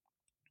looked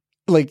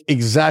like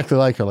exactly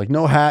like her. Like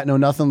no hat, no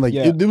nothing. Like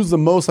it was the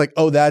most like,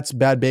 oh, that's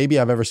Bad Baby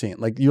I've ever seen.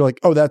 Like you're like,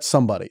 oh, that's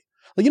somebody.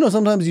 Like, you know,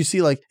 sometimes you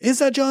see like, is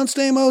that John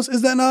Stamos?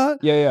 Is that not?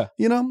 Yeah.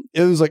 You know,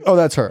 it was like, oh,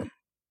 that's her.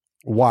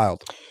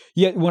 Wild.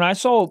 Yeah, when I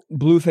saw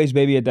Blueface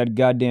Baby at that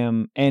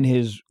goddamn and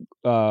his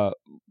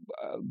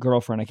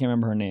girlfriend, I can't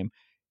remember her name,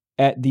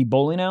 at the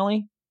bowling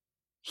alley,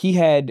 he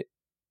had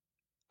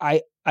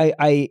I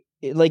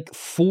like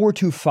 4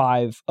 to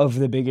 5 of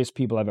the biggest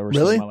people I've ever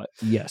seen in my life.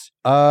 Yes.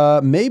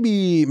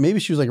 Maybe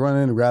she was like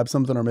running in to grab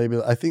something, or maybe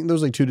I think there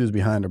was like 2 dudes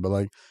behind her, but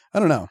like I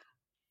don't know.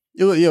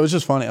 It was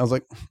just funny. I was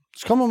like,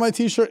 just come on my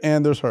t-shirt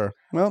and there's her.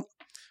 Well,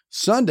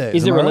 Sunday.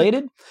 Is it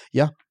related? Right?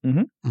 Yeah.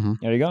 Mm-hmm. Mm-hmm.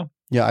 There you go.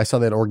 Yeah, I saw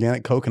they had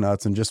organic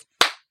coconuts and just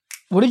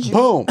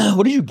boom.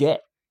 What did you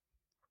get?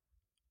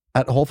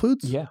 At Whole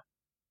Foods? Yeah.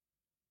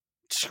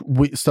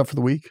 Stuff for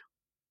the week.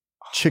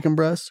 Chicken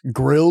breast,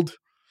 grilled.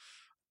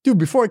 Dude,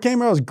 before I came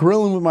here, I was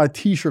grilling with my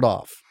t-shirt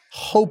off.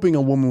 hoping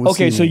a woman would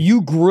see Okay, so me.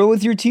 you grew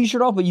with your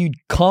t-shirt off, but you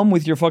come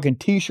with your fucking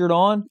t-shirt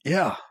on?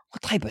 Yeah.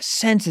 What type of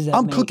sense is that?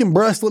 I'm cooking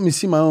breasts. Let me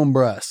see my own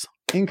breasts.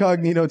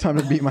 Incognito, time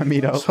to beat my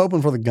meat I was out.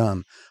 hoping for the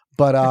gun.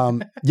 But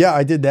yeah,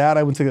 I did that.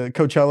 I went to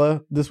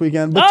Coachella this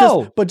weekend.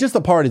 But just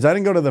the parties. I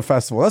didn't go to the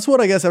festival. That's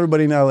what I guess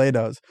everybody in LA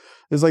does.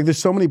 It's like there's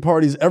so many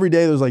parties. Every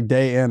day there's like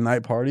day and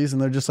night parties,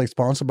 and they're just like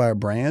sponsored by a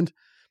brand.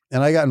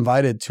 And I got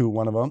invited to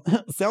one of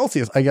them.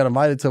 Celsius. I got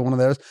invited to one of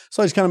theirs.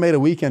 So I just kind of made a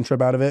weekend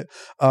trip out of it.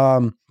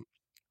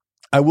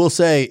 I will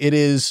say it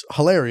is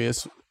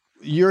hilarious.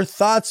 Your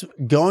thoughts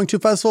going to a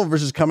festival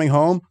versus coming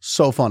home,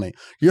 so funny.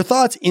 Your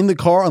thoughts in the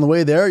car on the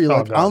way there, you're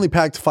like, God. I only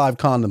packed 5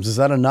 condoms. Is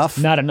that enough?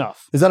 Not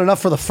enough. Is that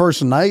enough for the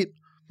first night?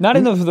 Not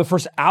enough for the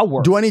first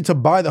hour. Do I need to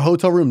buy the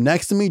hotel room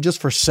next to me just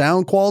for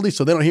sound quality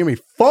so they don't hear me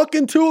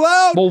fucking too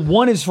loud? Well,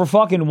 one is for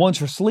fucking, one's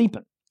for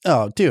sleeping.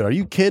 Oh, dude, are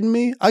you kidding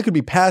me? I could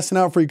be passing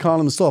out free condoms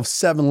and still have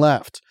 7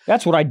 left.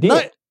 That's what I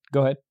did.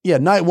 Go ahead. Yeah,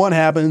 night 1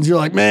 happens. You're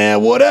like,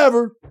 man,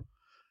 whatever.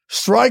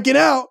 Strike it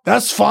out.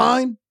 That's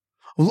fine.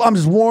 Well, I'm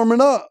just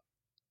warming up.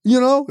 You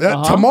know,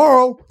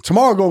 tomorrow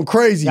going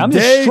crazy. Yeah, I'm day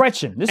just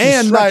stretching. This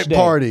and is stretch night day.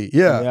 party.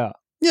 Yeah.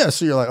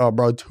 So you're like, oh,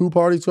 bro, 2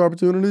 parties, 2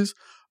 opportunities.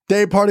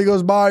 Day party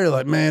goes by. You're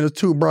like, man, it's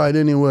too bright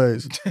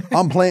anyways.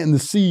 I'm planting the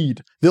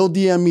seed. They'll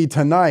DM me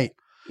tonight.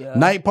 Yeah.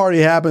 Night party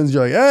happens.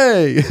 You're like,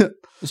 hey,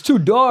 It's too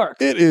dark.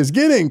 it is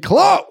getting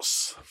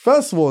close.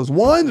 Festival is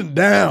winding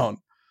down.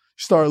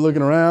 You start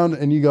looking around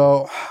and you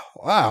go,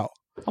 wow.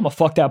 I'm gonna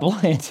fuck that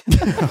plant.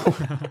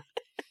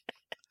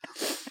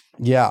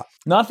 Yeah.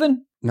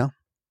 Nothing? No.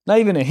 Not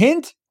even a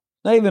hint?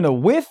 Not even a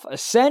whiff? A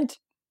scent?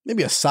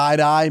 Maybe a side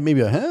eye.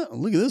 Maybe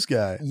look at this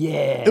guy.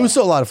 Yeah. It was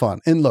still a lot of fun.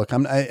 And look,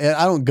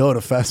 I don't go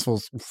to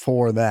festivals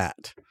for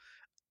that.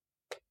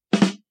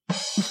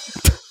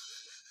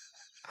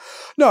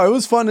 No, it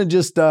was fun to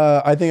just,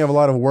 I think I have a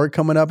lot of work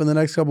coming up in the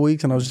next couple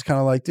weeks. And I was just kind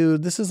of like,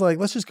 dude, this is like,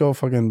 let's just go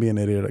fucking be an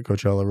idiot at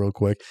Coachella real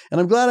quick. And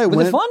I'm glad I went.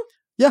 Was it fun?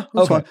 Yeah, it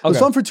was fun. It was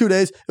okay. fun for 2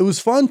 days. It was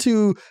fun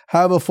to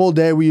have a full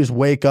day where you just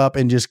wake up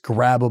and just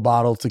grab a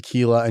bottle of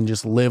tequila and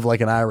just live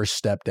like an Irish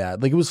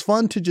stepdad. Like it was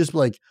fun to just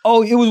like.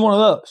 Oh, it was one of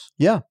those.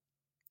 Yeah.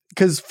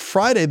 Because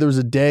Friday there was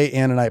a day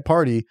and a night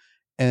party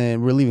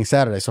and we're leaving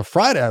Saturday. So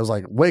Friday I was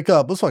like, wake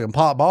up, let's fucking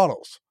pop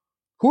bottles.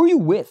 Who are you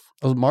with?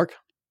 That was Mark.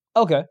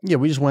 Okay. Yeah,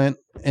 we just went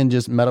and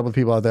just met up with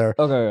people out there.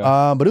 Okay.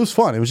 Yeah. But it was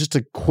fun. It was just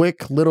a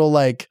quick little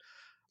like,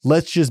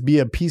 let's just be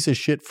a piece of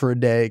shit for a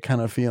day kind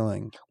of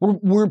feeling.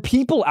 Were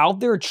people out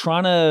there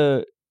trying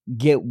to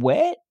get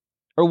wet?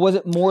 Or was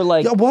it more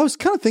like... Yeah, well, I was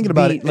kind of thinking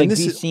about it. Like be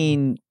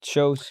seen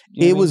shows?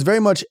 You know It what I was mean? very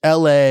much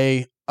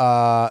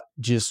LA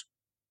just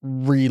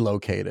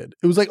relocated.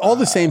 It was like all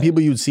the same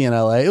people you'd see in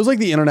LA. It was like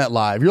the internet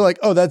live. You're like,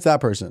 oh, that's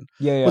that person.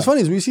 Yeah. What's funny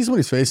is when you see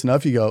somebody's face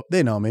enough, you go,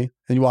 they know me.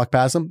 And you walk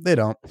past them, they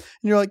don't. And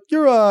you're like,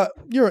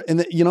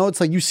 and you know,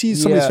 it's like you see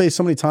somebody's face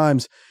so many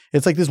times.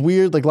 It's like this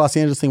weird, like Los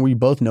Angeles thing where you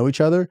both know each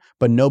other,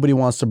 but nobody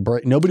wants to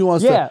break. Nobody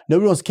wants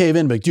to cave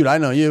in. But like, dude, I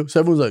know you. So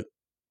everyone's like,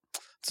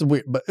 it's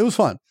weird, but it was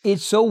fun.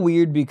 It's so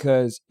weird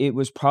because it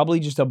was probably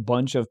just a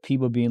bunch of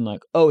people being like,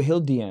 "Oh,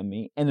 he'll DM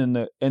me," and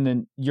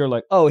then you're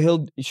like, "Oh,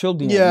 she'll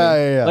DM me."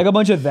 Yeah. Like a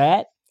bunch of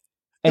that,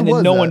 and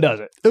then no one does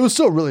it. It was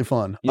still really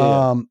fun.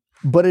 Yeah.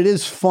 But it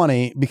is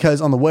funny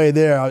because on the way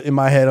there, in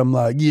my head, I'm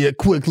like, yeah,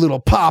 quick little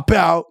pop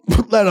out,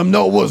 let them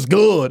know what's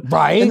good.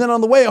 Right. And then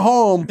on the way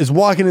home, is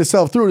walking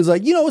himself through it. It's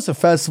like, you know, it's a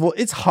festival.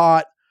 It's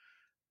hot.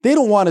 They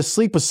don't want to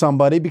sleep with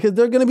somebody because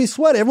they're going to be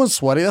sweaty. Everyone's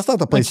sweaty. That's not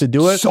the place to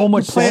do it. So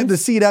much you plant sense. the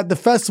seed at the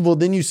festival,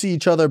 then you see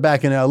each other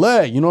back in LA.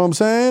 You know what I'm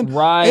saying?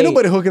 Right. Ain't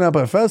nobody hooking up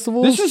at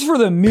festivals. This is for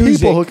the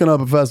music. People hooking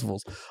up at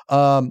festivals.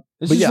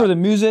 This is for the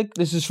music.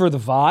 This is for the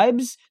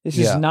vibes. This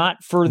is not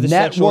for the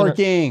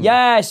networking.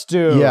 Yes,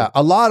 dude. Yeah,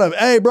 a lot of,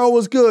 hey, bro,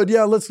 what's good?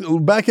 Yeah, let's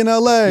back in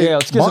LA. Yeah,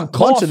 let's get some bunch of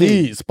coffee.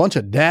 these, bunch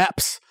of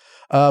daps.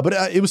 But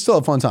it was still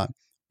a fun time.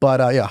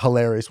 But yeah,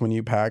 hilarious when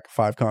you pack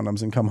 5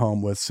 condoms and come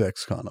home with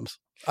 6 condoms.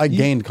 I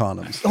gained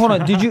condoms. Hold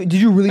on, did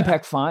you really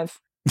pack 5?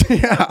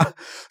 Yeah,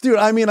 dude.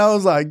 I mean, I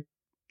was like,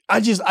 I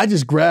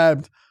just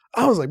grabbed.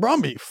 I was like, bro,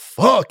 I'm be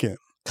fucking.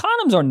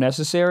 Condoms are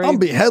necessary. I'm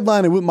be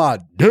headlining with my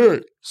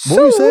dick. So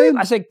What were you saying?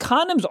 I said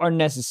condoms are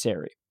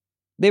necessary.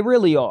 They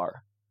really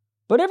are.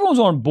 But everyone's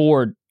on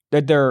board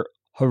that they're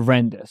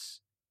horrendous.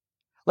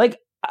 Like,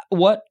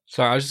 what?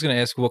 Sorry, I was just going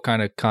to ask, what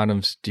kind of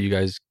condoms do you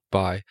guys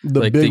buy?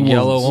 The like big the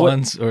yellow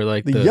ones. ones or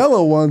like The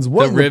yellow ones.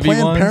 What the ribby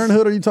Planned ones?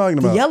 Parenthood are you talking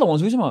about? The yellow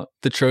ones. What are you talking about?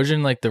 the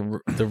Trojan, like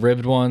the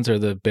ribbed ones or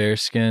the bear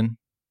skin?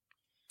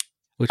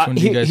 Which one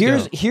do you guys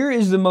go? Here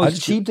is the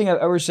most cheap thing I've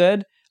ever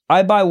said.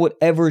 I buy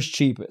whatever's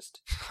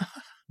cheapest.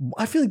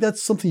 I feel like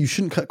that's something you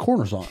shouldn't cut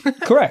corners on.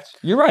 Correct.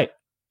 You're right.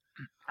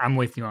 I'm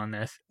with you on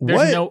this.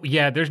 What?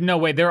 There's no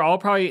way. They're all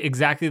probably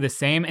exactly the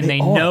same, and They they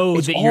are. know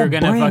It's that all you're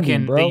gonna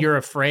branding, bro. that you're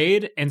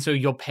afraid, and so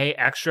you'll pay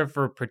extra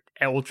for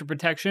ultra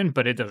protection,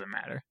 but it doesn't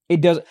matter.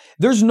 It does.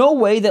 There's no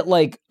way that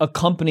like a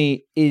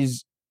company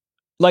is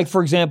like,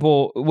 for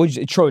example,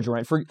 Trojan,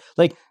 right? For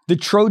like the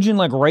Trojan,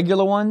 like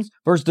regular ones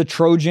versus the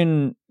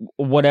Trojan,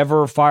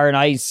 whatever, fire and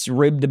ice,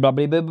 ribbed, blah,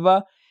 blah, blah, blah,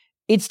 blah.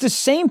 It's the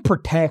same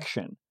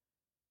protection.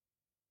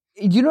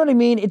 You know what I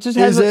mean? It just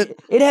has it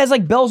has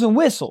like bells and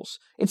whistles.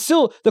 It's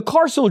still the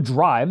car still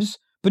drives,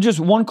 but just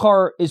one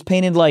car is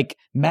painted like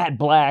matte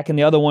black and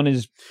the other one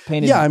is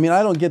painted. Yeah, I mean,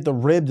 I don't get the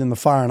ribbed and the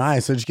fire and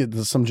ice. I just get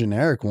some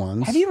generic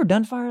ones. Have you ever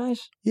done fire and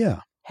ice? Yeah.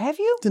 Have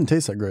you? Didn't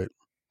taste that great.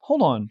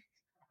 Hold on.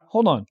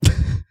 Hold on.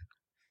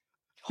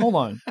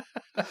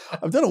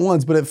 I've done it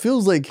once, but it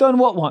feels like done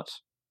what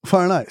once?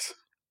 Fire and ice.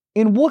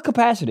 In what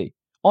capacity?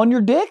 On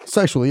your dick?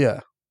 Sexually, yeah.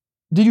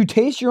 Did you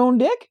taste your own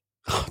dick?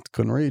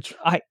 Couldn't reach.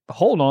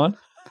 Hold on.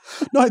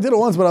 No, I did it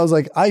once, but I was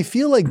like, I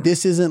feel like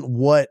this isn't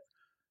what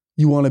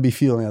you want to be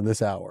feeling at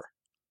this hour.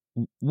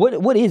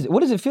 What is it?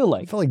 What does it feel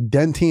like? I feel like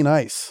dentine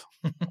ice.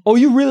 Oh,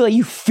 you really like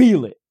you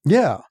feel it?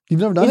 Yeah.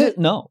 You've never done it?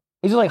 No.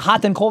 Is it like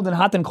hot then cold and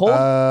hot then cold?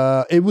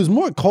 It was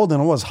more cold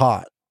than it was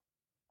hot.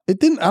 It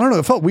didn't. I don't know.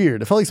 It felt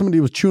weird. It felt like somebody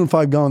was chewing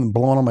 5 gum and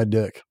blowing on my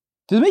dick.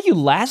 Does it make you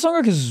last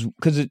longer because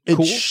it's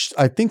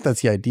cool? I think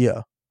that's the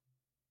idea.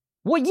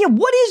 What? Yeah.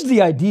 What is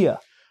the idea?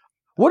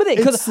 What are they?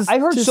 Because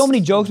I've heard so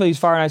many jokes about these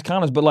fire and ice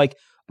condoms, but like,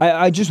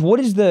 I just what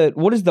is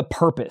the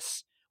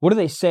purpose? What do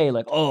they say?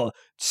 Like, oh,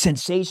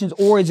 sensations,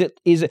 or is it?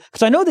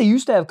 Because I know they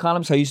used to have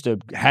condoms. I used to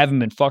have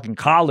them in fucking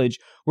college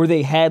where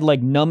they had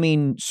like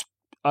numbing,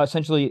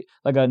 essentially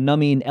like a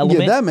numbing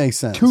element. Yeah, that makes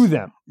sense to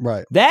them.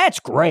 Right. That's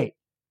great.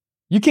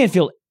 You can't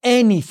feel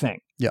anything.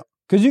 Yeah.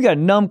 Because you got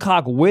numb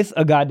cock with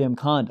a goddamn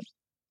condom.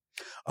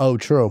 Oh,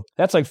 true.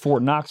 That's like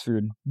Fort Knox for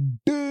your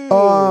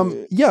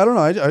yeah, I don't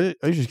know.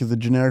 I just get the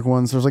generic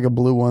ones. There's like a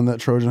blue one that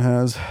Trojan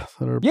has.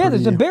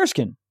 There's a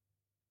bearskin.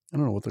 I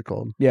don't know what they're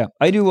called. Yeah,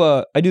 I do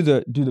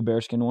the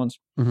bearskin ones.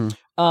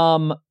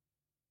 Mm-hmm.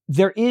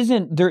 There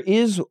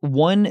is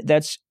one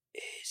that's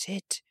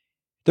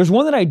there's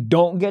one that I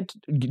don't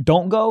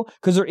go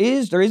because there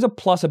is a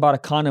plus about a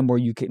condom where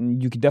you can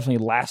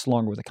definitely last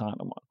longer with a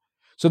condom on.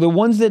 So the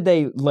ones that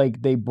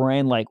they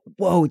brand like,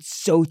 whoa, it's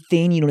so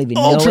thin you don't even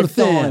know it's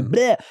thin.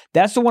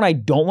 That's the one I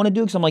don't want to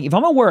do because I'm like, if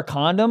I'm gonna wear a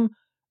condom,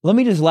 let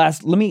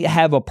me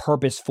have a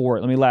purpose for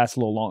it. Let me last a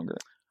little longer.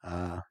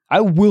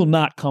 I will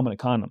not come in a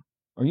condom.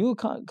 Are you a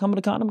come in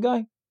a condom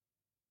guy?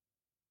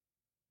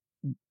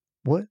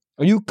 What?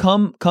 Are you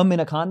come in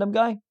a condom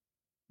guy?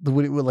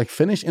 Would it like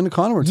finish in a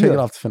condom or take it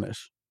off to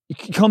finish?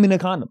 Come in a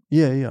condom.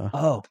 Yeah.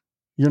 Oh,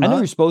 you're not. I know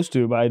you're supposed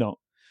to, but I don't.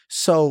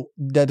 So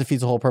that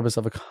defeats the whole purpose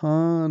of a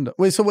condom.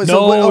 Wait, so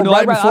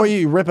before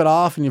you rip it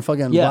off and you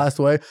fucking blast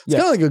away, it's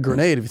kind of like a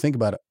grenade if you think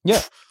about it.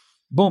 Yeah,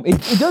 boom.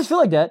 It does feel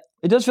like that.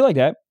 It does feel like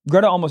that.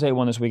 Greta almost ate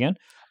one this weekend,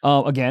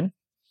 again,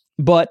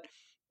 but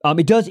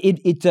it does.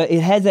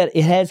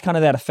 It has kind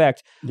of that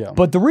effect. Yeah.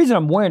 But the reason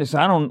I'm wearing it is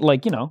I don't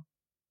like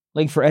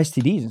for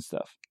STDs and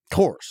stuff. Of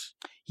course.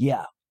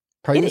 Yeah.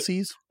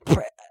 Pregnancies.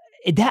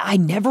 That I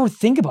never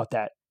think about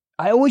that.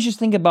 I always just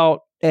think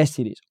about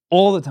STDs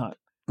all the time.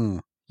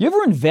 Mm. You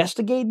ever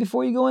investigate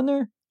before you go in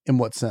there? In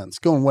what sense?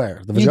 Going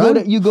where? The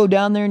vagina? You go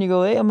down there and you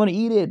go, hey, I'm going to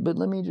eat it, but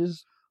let me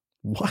just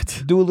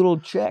do a little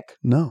check.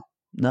 No.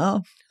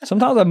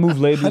 Sometimes I move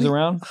labels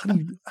around.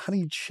 How do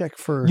you check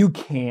for? You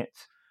can't.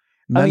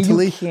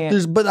 Mentally? You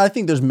can't. But I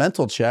think there's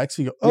mental checks.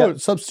 You go,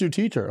 substitute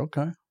teacher.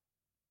 Okay.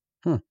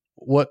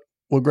 What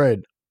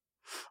grade?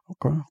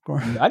 Okay.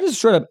 I just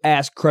straight up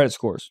ask credit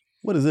scores.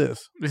 What is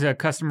this? This is a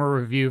customer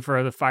review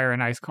for the fire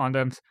and ice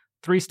condoms.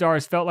 3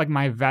 stars, felt like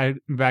my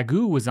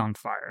Vagoo was on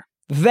fire.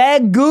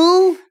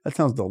 Vagoo? That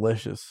sounds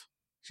delicious.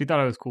 She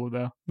thought it was cool,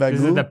 though.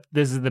 Vagoo?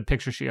 This is the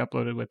picture she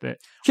uploaded with it.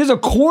 She has a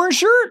corn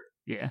shirt?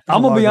 Yeah.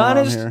 I'm going to be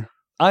honest.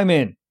 I'm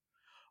in.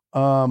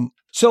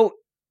 So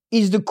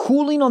is the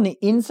cooling on the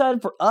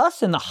inside for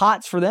us and the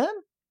hots for them?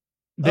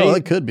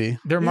 It could be.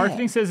 Their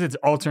marketing says it's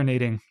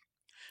alternating.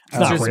 I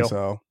don't think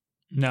so.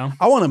 No.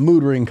 I want a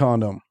mood ring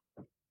condom.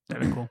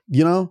 That'd be cool.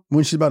 You know,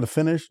 when she's about to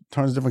finish,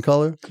 turns a different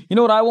color. You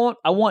know what I want?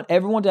 I want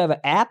everyone to have an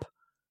app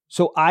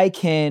so I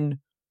can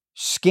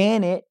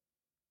scan it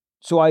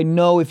so I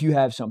know if you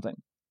have something.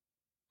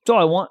 That's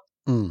all I want.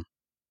 Because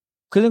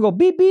then go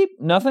beep, beep,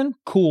 nothing.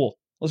 Cool.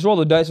 Let's roll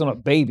the dice on a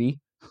baby.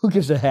 Who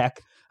gives a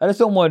heck? I just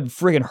don't want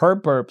friggin'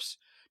 herp burps.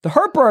 The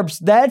herp burps,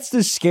 that's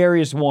the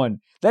scariest one.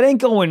 That ain't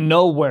going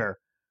nowhere.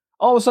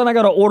 All of a sudden, I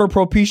got to order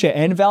Propecia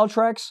and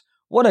Valtrex.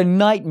 What a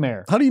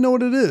nightmare. How do you know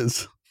what it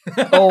is?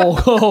 Let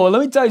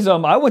me tell you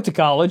something. I went to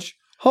college.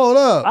 Hold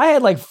up. I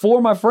had like 4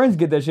 of my friends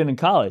get that shit in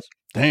college.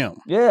 Damn.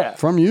 Yeah.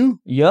 From you?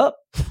 Yup.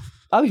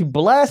 I was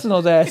blasting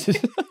those asses.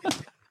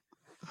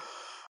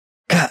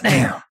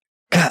 Goddamn.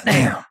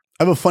 I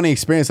have a funny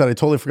experience that I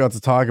totally forgot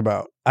to talk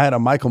about. I had a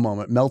Michael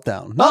moment,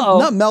 meltdown.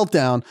 Not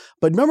meltdown,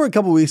 but remember a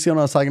couple weeks ago when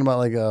I was talking about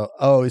like,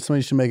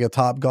 somebody should make a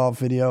Top Golf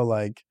video,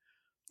 like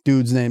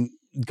dudes named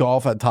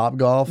Golf at Top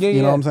Golf.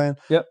 You know what I'm saying?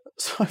 Yep.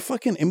 So I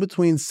fucking, in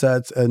between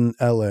sets in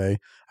LA, I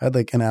had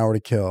like an hour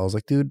to kill. I was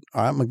like, dude,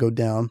 all right, I'm going to go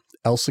down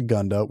El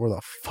Segundo, where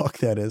the fuck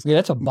that is. Yeah,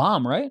 that's a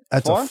bomb, right?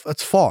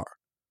 That's far.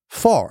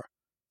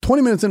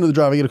 20 minutes into the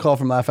drive, I get a call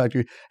from Laugh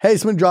Factory. Hey,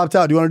 somebody dropped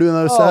out. Do you want to do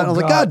another set? And I was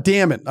like, God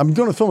damn it. I'm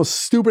going to film a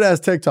stupid ass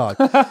TikTok.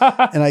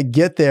 And I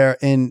get there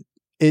and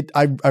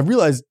I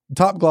realized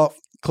Top Golf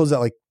closed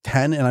at like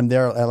 10 and I'm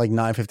there at like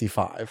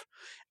 9:55.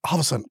 All of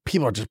a sudden,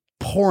 people are just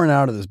pouring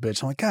out of this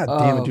bitch. I'm like, God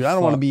damn it, dude. I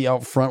don't want to be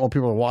out front while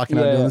people are walking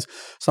out doing this.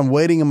 So I'm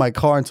waiting in my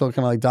car until it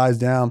kind of like dies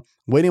down.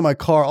 Waiting in my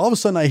car. All of a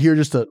sudden I hear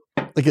just a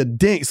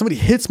ding. Somebody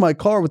hits my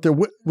car with their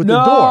door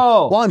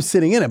while I'm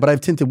sitting in it, but I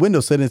have tinted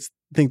windows, so I didn't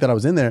think that I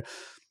was in there.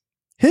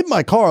 Hit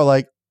my car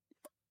like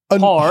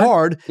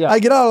hard. Yeah. I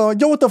get out. I'm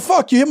like, yo, what the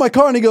fuck? You hit my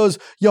car. And he goes,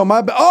 yo,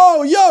 my bad.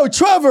 Oh, yo,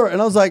 Trevor.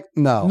 And I was like,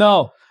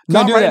 no.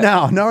 Not right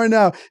now. Not right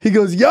now. He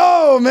goes,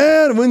 yo,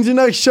 man, when's your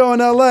next show in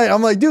LA?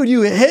 I'm like, dude,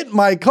 you hit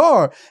my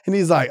car. And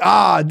he's like,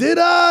 did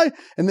I?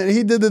 And then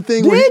he did the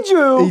thing.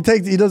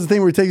 He does the thing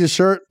where he takes his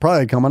shirt,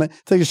 probably come on it,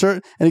 take his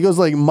shirt, and he goes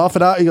like muff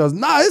it out. He goes,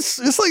 nah,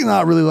 it's like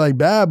not really like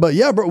bad, but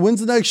yeah, bro, when's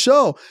the next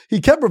show?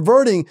 He kept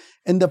reverting.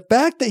 And the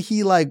fact that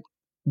he like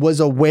was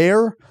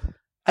aware,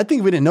 I think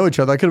if we didn't know each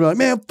other, I could have been like,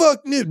 man,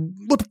 fuck,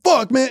 what the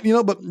fuck, man? You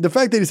know, but the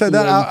fact that he said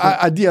that,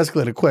 I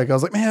de-escalated quick. I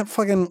was like, man,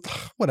 fucking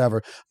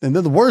whatever. And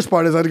then the worst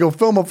part is I had to go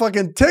film a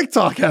fucking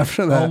TikTok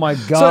after that. Oh my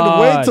God. So I had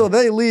to wait till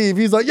they leave.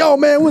 He's like, yo,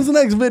 man, when's the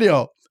next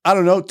video? I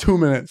don't know, 2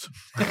 minutes.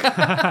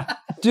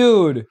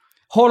 Dude,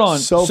 hold on.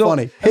 So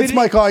funny. Hits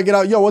my car, I get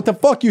out. Yo, what the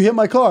fuck? You hit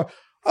my car.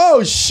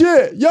 Oh,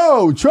 shit.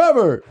 Yo,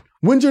 Trevor,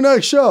 when's your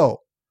next show?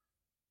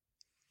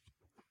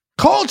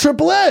 Call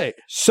AAA.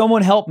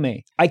 Someone help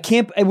me. I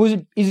can't.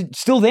 Is it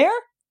still there?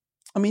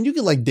 I mean, you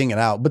could like ding it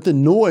out, but the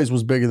noise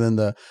was bigger than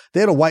they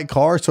had a white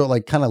car, so it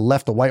like kind of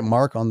left a white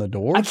mark on the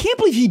door. I can't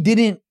believe he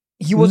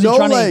wasn't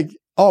trying like,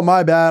 oh,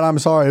 my bad, I'm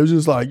sorry. It was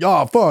just like,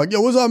 yo, fuck.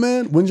 Yo, what's up,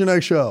 man? When's your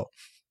next show?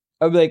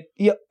 I'd be like,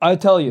 yeah, I'll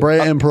tell you. Brea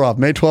Improv,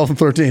 May 12th and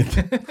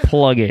 13th.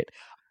 Plug it.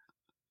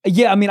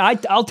 Yeah, I mean,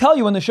 I'll tell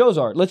you when the shows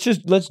are. Let's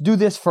do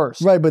this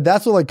first. Right, but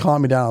that's what like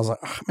calmed me down. I was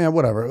like, man,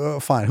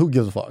 whatever. Fine, who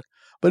gives a fuck?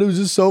 But it was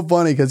just so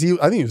funny because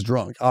I think he was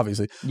drunk,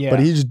 obviously. Yeah. But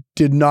he just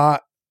did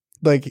not,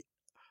 like,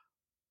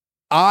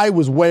 I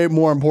was way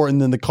more important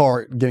than the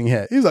car getting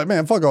hit. He was like,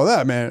 man, fuck all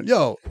that, man.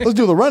 Yo, let's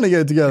do the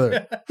Renegade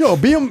together. Yo,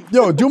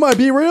 do my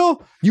Be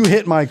Real? You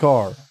hit my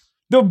car.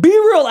 The Be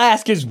Real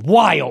ask is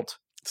wild.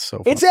 So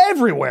funny. It's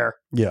everywhere.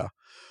 Yeah.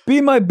 Be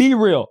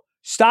Real.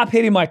 Stop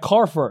hitting my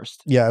car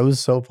first. Yeah, it was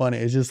so funny.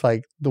 It's just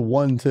like the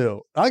 1-2.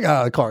 I got out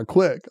of the car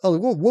quick. I was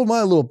like, what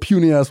my little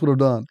puny ass would have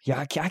done?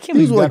 Yeah, I can't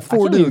believe you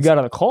got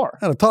out of the car.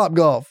 Had a Top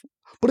Golf.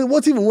 But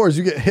what's even worse,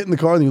 you get hit in the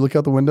car and you look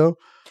out the window.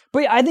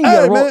 But I think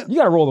you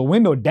got to roll the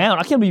window down.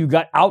 I can't believe you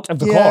got out of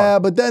the car. Yeah,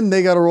 but then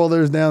they got to roll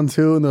theirs down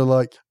too. And they're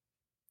like,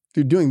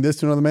 dude, doing this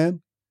to another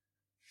man?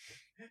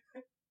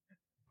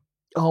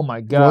 Oh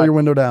my God. Roll your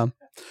window down.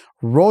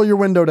 Roll your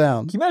window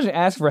down. Can you imagine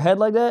asking for a head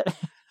like that?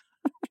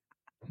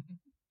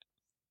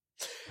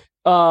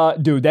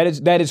 Dude,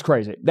 that is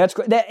crazy. That's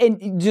that,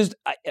 and just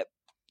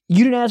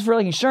you didn't ask for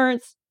like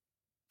insurance.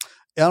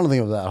 I don't think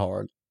it was that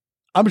hard.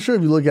 I'm sure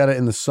if you look at it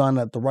in the sun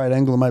at the right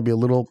angle, it might be a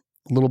little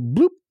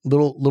bloop,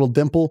 little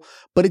dimple.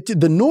 But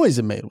the noise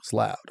it made was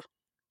loud.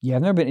 Yeah,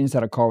 I've never been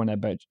inside a car when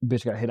that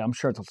bitch got hit. I'm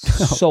sure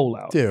it's so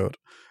loud, dude.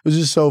 It was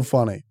just so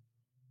funny.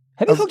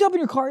 Have you hooked up in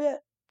your car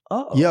yet?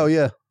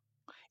 Yeah.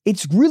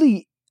 It's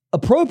really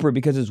appropriate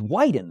because it's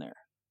white in there.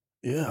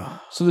 Yeah.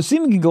 So the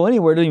semen can go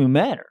anywhere. It doesn't even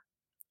matter.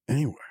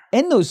 Anywhere.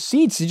 And those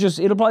seats,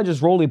 it'll probably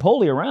just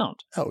roly-poly around.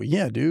 Oh,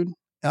 yeah, dude.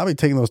 I'll be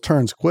taking those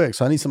turns quick,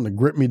 so I need something to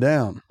grip me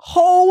down.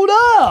 Hold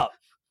up!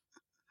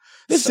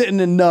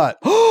 Sitting in nut.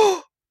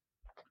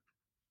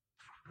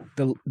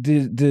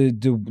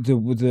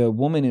 The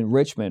woman in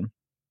Richmond,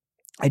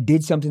 I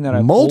did something that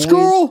I Mulch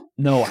Girl?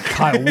 No,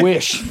 I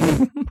wish.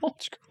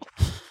 Mulch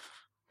Girl.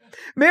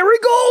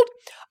 Marigold?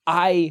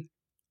 I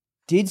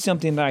did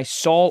something that I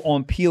saw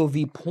on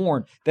POV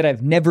porn that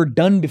I've never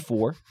done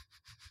before.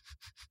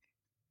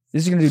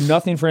 This is going to do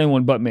nothing for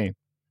anyone but me.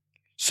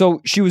 So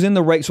she was in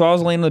so I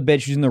was laying on the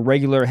bed. She was in the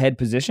regular head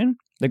position,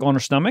 like on her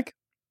stomach.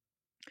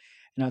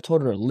 And I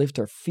told her to lift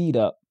her feet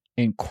up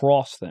and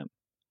cross them.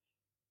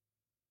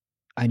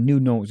 I knew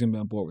no one was going to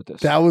be on board with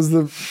this. That was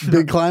the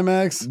big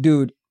climax?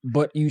 Dude,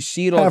 but you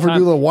see it all the time. Have her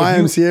do the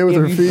YMCA with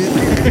her feet?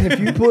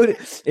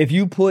 If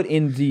you put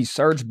in the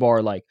search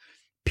bar like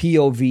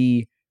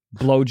POV,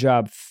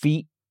 blowjob,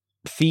 foot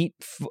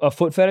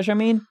fetish,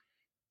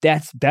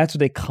 that's what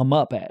they come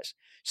up as.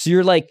 So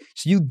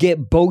you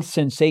get both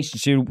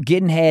sensations. So you're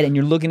getting head and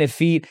you're looking at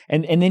feet,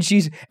 and then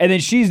she's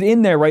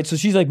in there, right? So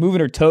she's like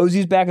moving her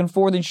toesies back and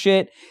forth and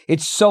shit.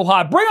 It's so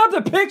hot. Bring up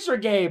the picture,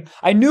 Gabe.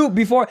 I knew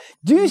before.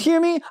 Do you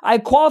hear me? I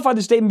qualified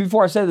the statement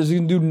before I said this. You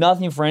can do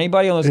nothing for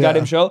anybody on this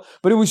goddamn show.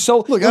 But it was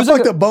so. Look, I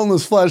fucked a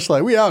boneless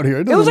fleshlight. We out here.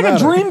 It was like a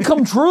dream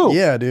come true.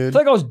 Yeah, dude. It's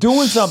like I was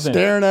doing something.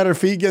 Staring at her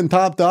feet getting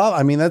topped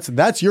off.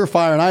 That's your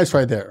fire and ice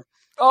right there.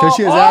 Because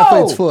she has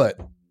athlete's foot.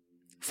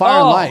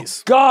 Fire and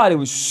ice. God, it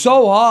was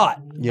so hot.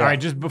 Yeah. All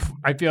right, just before,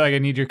 I feel like I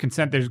need your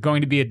consent. There's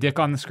going to be a dick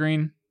on the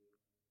screen.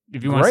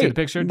 If you want to see the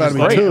picture, just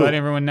let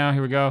everyone know.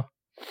 Here we go.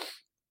 Is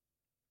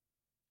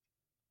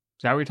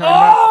that what you're talking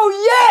about?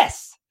 Oh,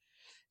 yes.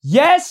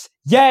 Yes.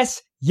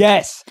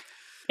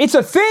 It's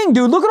a thing,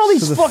 dude. Look at all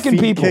these fucking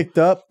people. Kicked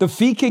up? The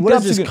feet kicked up.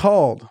 What is this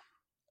called?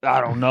 I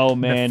don't know,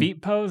 man. The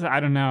feet pose? I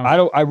don't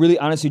know. I really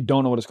honestly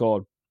don't know what it's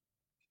called.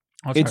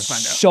 I'll try to find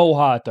out. It's so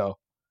hot, though.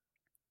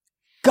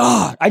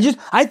 God,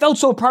 I felt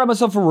so proud of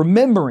myself for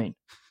remembering.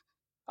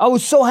 I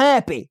was so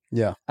happy.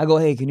 Yeah. I go,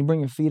 hey, can you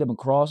bring your feet up and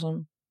cross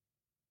them?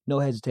 No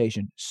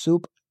hesitation.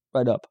 Soup,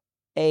 right up.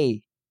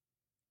 A.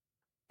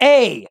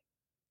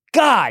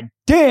 God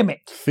damn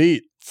it.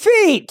 Feet.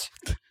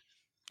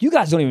 You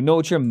guys don't even know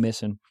what you're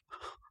missing.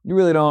 You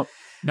really don't.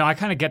 No, I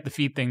kind of get the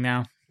feet thing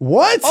now.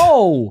 What?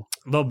 Oh.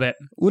 A little bit.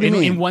 What do you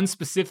mean? In one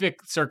specific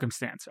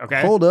circumstance,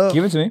 okay? Hold up.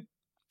 Give it to me.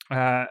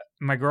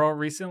 My girl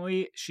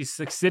recently, she's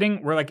like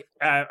sitting, we're like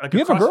You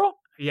have a girl?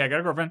 Yeah, I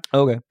got a girlfriend.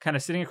 Okay. Kind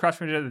of sitting across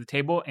from each other at the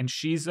table, and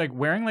she's like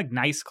wearing like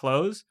nice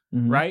clothes,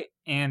 right?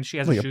 And she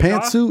has like her a shoes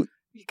off. pantsuit?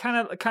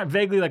 Kind of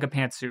vaguely like a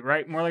pantsuit,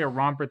 right? More like a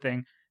romper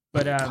thing.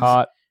 But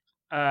Hot.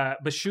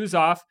 But shoes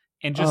off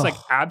and just like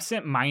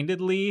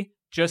absent-mindedly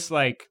just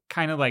like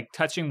kind of like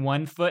touching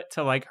one foot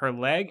to like her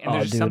leg, and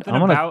there's something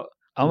about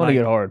I'm gonna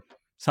get hard.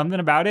 Something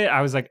about it.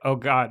 I was like, oh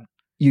God.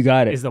 You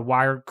got it. Is the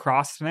wire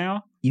crossed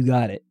now? You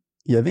got it.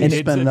 Yeah, I think you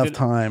spend enough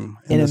time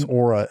in this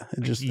aura.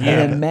 It just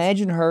happens.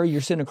 Imagine her,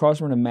 you're sitting across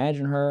from her, and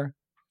imagine her,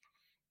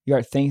 you're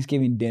at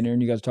Thanksgiving dinner,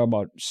 and you guys talk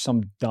about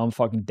some dumb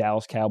fucking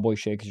Dallas Cowboy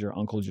shit because your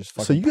uncle just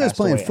fucking So you guys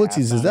playing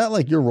footsies, is that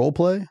like your role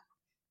play?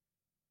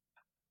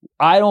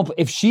 I don't,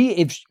 if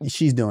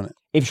she's doing it.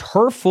 If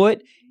her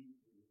foot,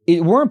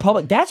 we're in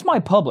public, that's my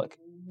public.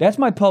 That's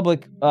my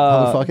public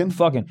fucking.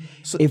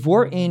 So, if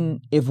we're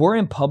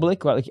in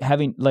public, like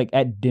having like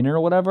at dinner or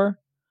whatever.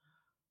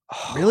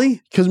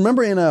 Really? Because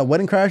remember in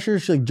Wedding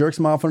Crashers, she like jerks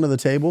them off under the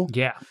table?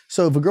 Yeah.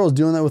 So if a girl's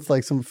doing that with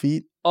like some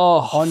feet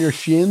on your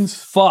shins?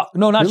 Fuck.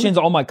 No, not shins,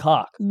 on my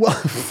cock. What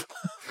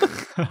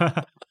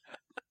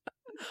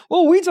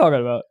are we talking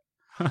about?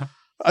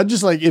 I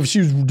just like if she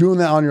was doing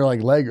that on your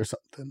like leg or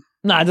something.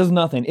 Nah, it does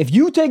nothing. If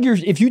you take your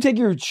shoe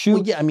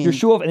your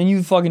shoe off and then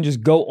you fucking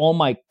just go on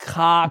my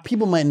cock.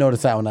 People might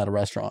notice that one at a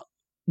restaurant.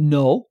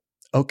 No.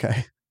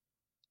 Okay.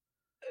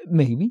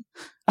 Maybe.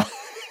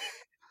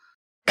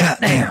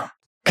 Goddamn.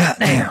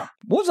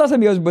 When was the last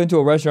time you guys went to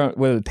a restaurant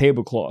with a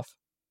tablecloth?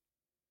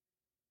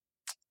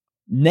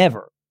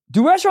 Never.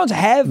 Do restaurants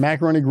have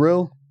macaroni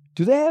grill?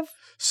 Do they have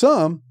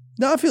some?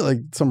 No, I feel like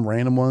some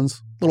random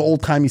ones. Little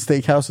old timey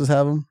steakhouses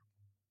have them.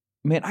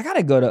 Man, I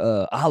gotta go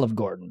to Olive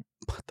Garden.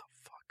 What the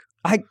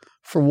fuck?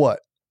 For what?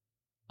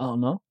 I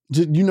don't know.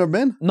 You never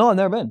been? No, I've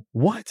never been.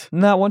 What?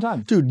 Not one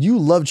time. Dude, you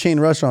love chain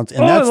restaurants,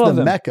 and that's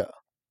the mecca.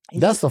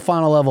 That's the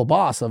final level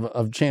boss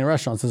of chain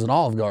restaurants is an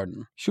Olive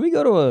Garden. Should we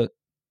go to a...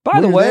 By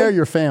the way,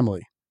 your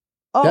family.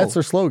 Oh, that's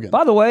their slogan.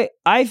 By the way,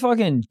 I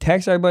fucking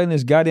text everybody in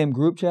this goddamn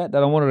group chat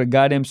that I wanted a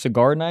goddamn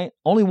cigar night.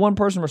 Only one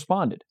person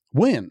responded.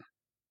 When?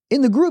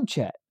 In the group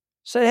chat.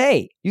 Said,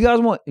 hey, you guys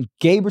want...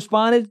 Gabe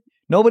responded.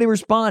 Nobody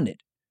responded.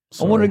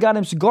 Sorry. I wanted a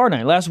goddamn cigar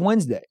night last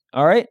Wednesday.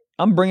 All right?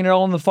 I'm bringing it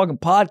all on the fucking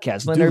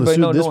podcast. Letting everybody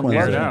know.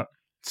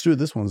 Let's do it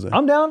this Wednesday.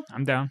 I'm down.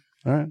 All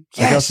right.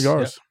 Yes. I got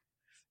cigars.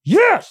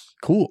 Yes.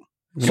 Cool.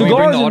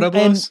 Cigars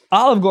and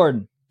Olive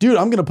Garden. Dude,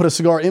 I'm going to put a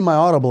cigar in my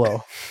auto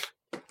blow.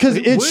 Because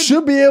it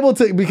should be able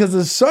to, because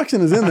the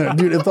suction is in there.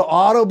 Dude, if the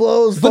auto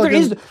blows, but there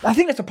is, I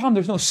think that's the problem.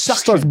 There's no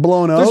suction. Starts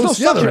blowing out. There's no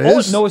suction. Yeah, there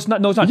is. No, it's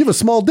not. No, it's not. You have a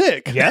small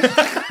dick. Yeah.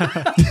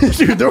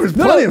 Dude, there was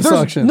plenty of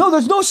suction. No,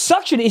 there's no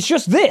suction. It's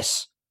just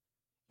this.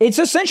 It's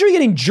essentially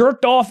getting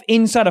jerked off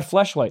inside a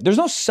fleshlight. There's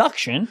no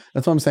suction.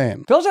 That's what I'm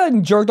saying. Feels like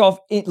getting jerked off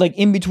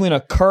in between a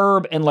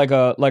curb and like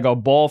a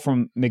ball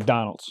from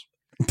McDonald's.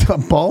 A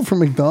ball from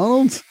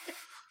McDonald's?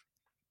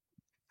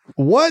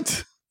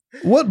 What?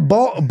 What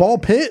ball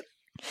pit?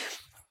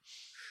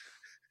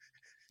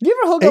 You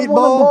ever hook up in a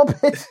ball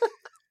pit?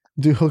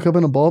 Do you hook up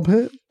in a ball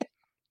pit?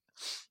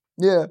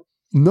 Yeah.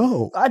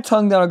 No. I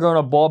tongued down a girl in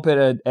a ball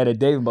pit at a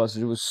Dave &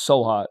 Buster's. It was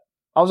so hot.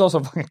 I was also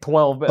fucking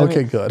 12. But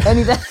okay, good.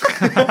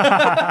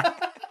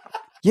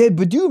 Yeah,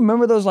 but do you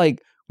remember those like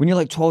when you're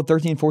like 12,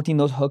 13, 14,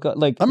 those hookup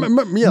like I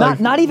remember, yeah,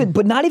 not even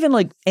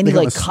like any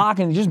like cock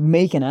and just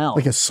making out.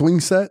 Like a swing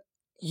set?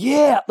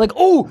 Yeah, like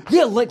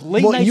like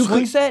late night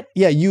swing set.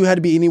 Yeah, you had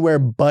to be anywhere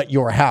but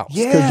your house.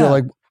 Yeah. Because you're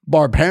like,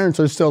 our parents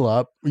are still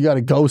up. We got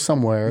to go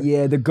somewhere.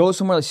 Yeah, to go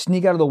somewhere, like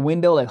sneak out of the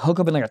window, like hook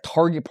up in like a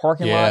Target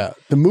parking lot. Yeah,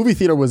 the movie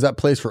theater was that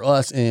place for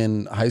us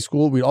in high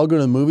school. We'd all go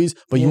to the movies,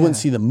 but you wouldn't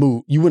see the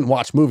movie. You wouldn't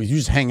watch movies. You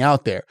just hang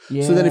out there.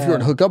 Yeah. So then if you were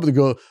to hook up with a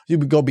girl, you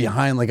would go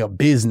behind like a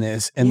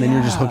business, and then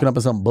you're just hooking up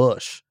with some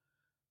bush.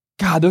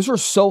 God, those were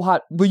so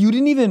hot. But you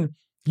didn't even,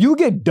 you would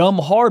get dumb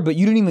hard, but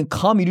you didn't even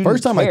come. You didn't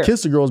First time I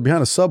kissed a girl was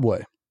behind a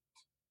Subway.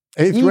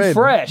 8th grade.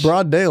 Fresh.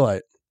 Broad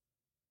daylight.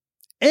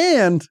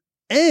 And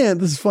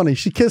this is funny.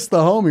 She kissed the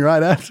homie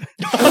right after.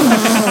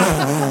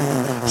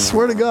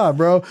 Swear to God,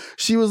 bro.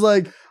 She was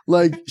like,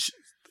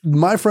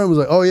 my friend was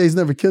like, oh yeah, he's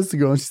never kissed a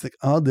girl. And she's like,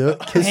 I'll do it.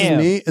 Kisses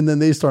me. And then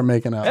they start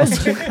making out.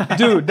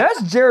 Dude,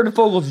 that's Jared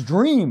Fogel's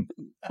dream.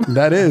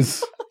 That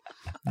is.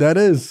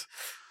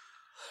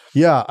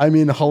 Yeah, I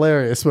mean,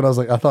 hilarious. But I was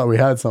like, I thought we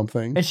had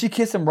something. And she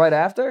kissed him right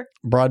after?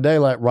 Broad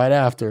daylight, right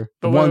after.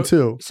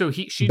 1-2. So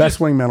she Best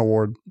wingman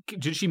award.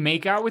 Did she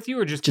make out with you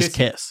or just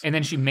kiss? And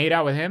then she made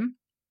out with him?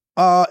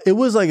 It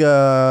was like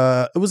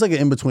an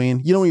in between.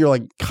 You know when you're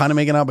like kind of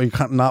making out, but you're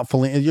kind of not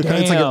fully. It's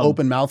like an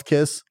open mouth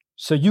kiss.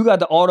 So you got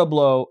the auto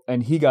blow,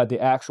 and he got the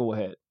actual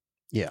hit.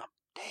 Yeah.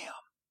 Damn.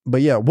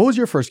 But yeah, what was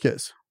your first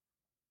kiss?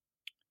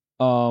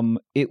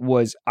 It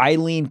was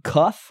Eileen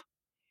Cuff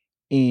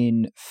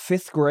in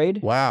 5th grade.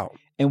 Wow.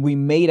 And we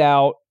made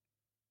out,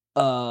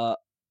 God,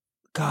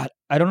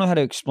 I don't know how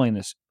to explain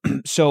this.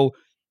 So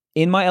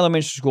in my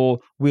elementary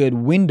school, we had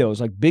windows,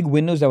 like big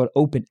windows that would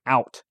open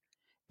out.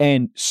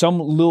 And some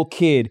little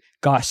kid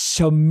got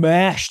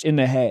smashed in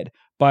the head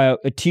by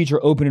a teacher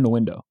opening a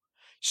window.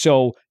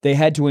 So they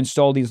had to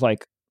install these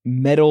like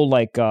metal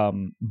like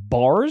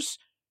bars,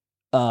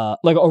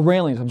 like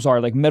railings, I'm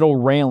sorry, like metal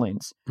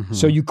railings. Mm-hmm.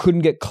 So you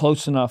couldn't get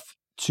close enough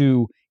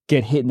to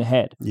get hit in the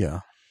head. Yeah.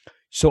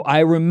 So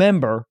I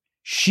remember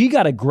she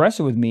got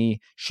aggressive with me.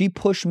 She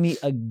pushed me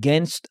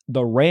against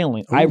the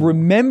railing. Ooh. I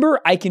remember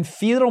I can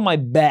feel it on my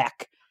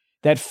back,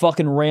 that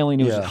fucking railing.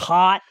 It was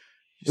hot.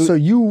 So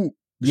you...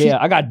 Yeah,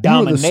 I got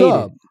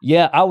dominated.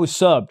 Yeah, I was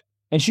subbed.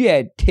 And she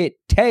had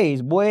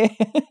titties, boy.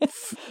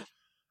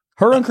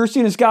 Her and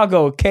Christina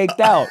Scalco caked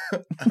out.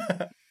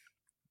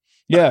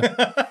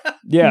 Yeah.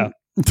 Yeah.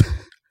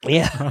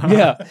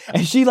 Yeah.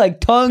 And she like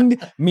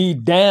tongued me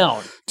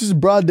down. Just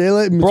broad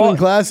daylight in between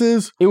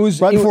classes? It was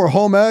right before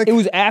home ec? It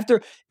was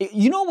after.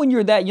 You know when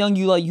you're that young,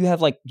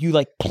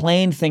 you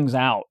plan things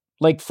out.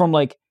 Like from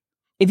like,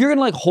 if you're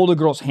gonna like hold a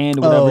girl's hand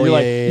or whatever,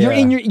 you're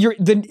in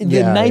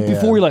the night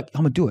before, you're like,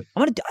 I'm gonna do it.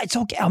 It's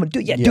okay. I'm gonna do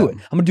it. Yeah, do it.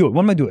 I'm gonna do it.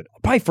 When am I doing it?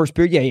 Probably first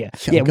period. Yeah.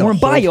 We're gonna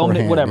buy you. I'm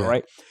gonna whatever,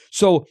 right?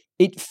 So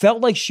it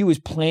felt like she was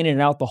planning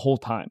it out the whole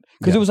time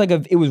because it was like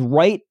it was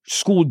right.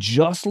 School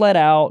just let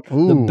out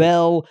the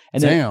bell,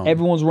 and then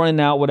everyone's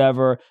running out,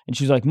 whatever. And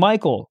she's like,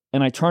 Michael,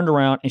 and I turned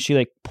around and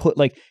she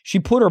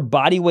put her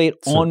body weight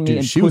on me,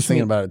 and she was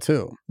thinking about it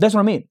too. That's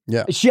what I mean.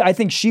 Yeah, I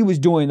think she was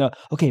doing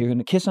okay, you're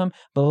gonna kiss him,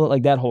 but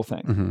like that whole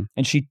thing, mm-hmm.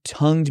 And she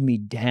tongued me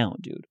down,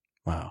 dude.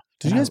 Wow.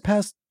 Did you guys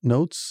pass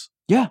notes?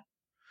 Yeah.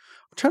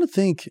 I'm trying to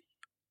think.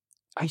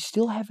 I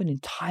still have an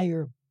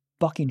entire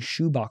fucking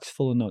shoebox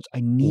full of notes.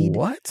 I need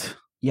what?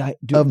 Yeah,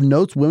 dude. Of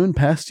notes women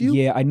passed you?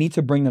 Yeah, I need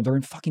to bring them. They're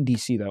in fucking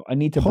DC though. I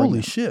need to bring them.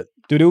 Holy shit.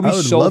 Dude, it would be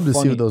so I would love funny to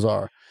see what those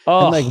are.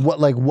 And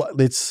like what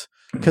it's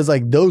because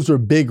like those were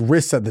big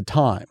risks at the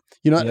time.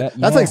 You know,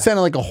 that's like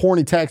sending like a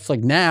horny text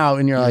like now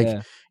and you're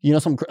like, you know,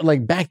 some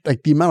like back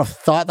like the amount of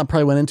thought that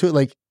probably went into it.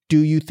 Like, do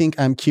you think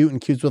I'm cute? And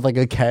cute's with like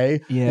a K.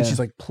 Yeah. And she's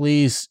like,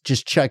 please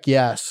just check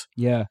yes.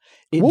 Yeah.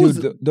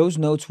 Those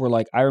notes were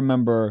like, I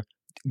remember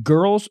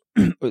girls,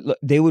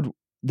 they would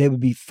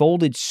be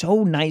folded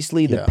so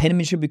nicely. The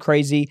penmanship would be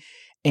crazy.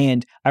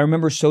 And I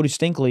remember so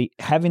distinctly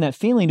having that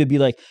feeling to be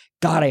like,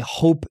 God, I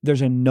hope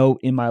there's a note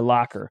in my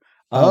locker.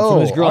 From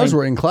this girl ours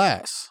were in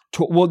class.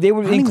 Well, they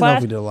were in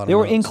class. They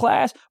were in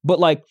class. But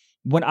like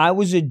when I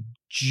was a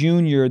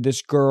junior,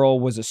 this girl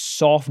was a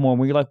sophomore.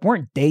 We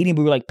weren't dating,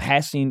 but we were like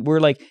passing. We were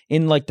like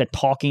in like the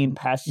talking,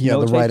 passing. Yeah,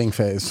 the writing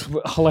phase.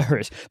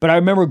 Hilarious. But I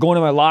remember going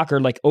to my locker,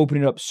 like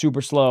opening it up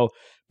super slow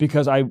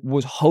because I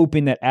was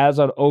hoping that as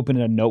I'd open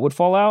it, a note would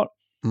fall out.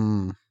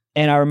 Mm.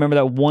 And I remember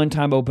that one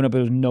time I opened up, it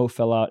was no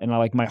fell out, and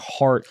my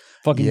heart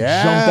fucking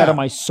jumped out of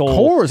my soul. Of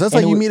course, that's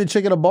like you meet a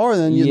chick at a bar, and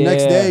then the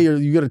next day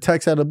you get a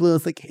text out of the blue.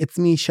 It's like, it's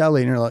me,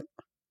 Shelly, and you're like,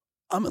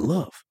 I'm in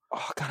love.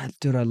 Oh God,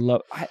 dude, I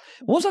love. When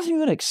was the last time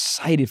you've been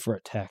excited for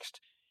a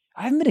text?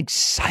 I haven't been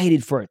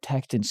excited for a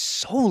text in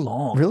so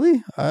long.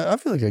 Really? I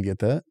feel like I get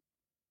that.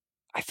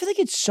 I feel like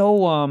it's so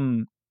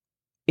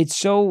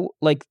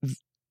like.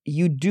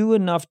 You do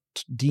enough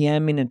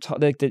DMing and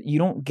like that you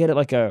don't get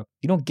it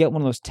you don't get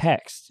one of those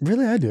texts.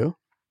 Really, I do.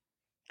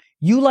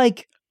 You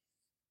like,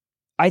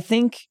 I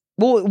think.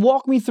 Well,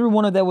 walk me through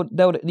one of that. Would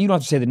you don't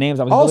have to say the names.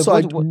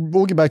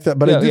 We'll get back to that,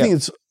 but I do think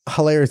it's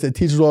hilarious that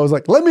teachers were always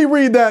like, "Let me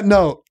read that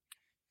note."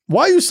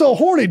 Why are you so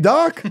horny,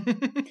 Doc?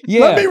 Let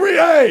me read.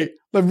 Hey,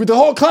 the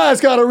whole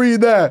class got to read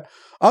that.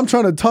 I'm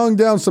trying to tongue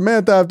down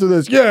Samantha after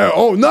this. Yeah.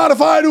 Oh, not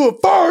if I do it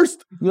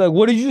first. You're like,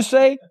 what did you just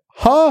say?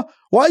 Huh?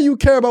 Why do you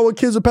care about what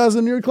kids are passing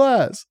in your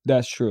class?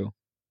 That's true.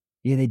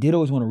 Yeah, they did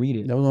always want to read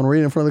it. They always want to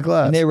read it in front of the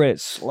class. And they read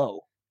it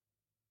slow.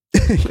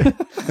 And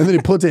then he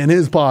puts it in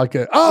his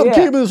pocket. I'm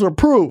keeping this for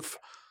proof.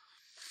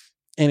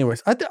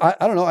 Anyways, I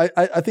don't know.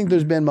 I think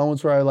there's been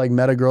moments where I like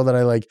met a girl that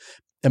I like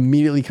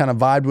immediately kind of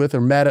vibed with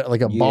or met at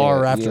like a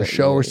bar after a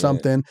show or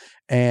something.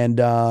 And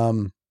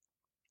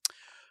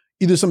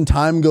either some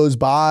time goes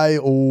by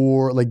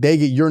or like they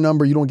get your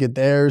number, you don't get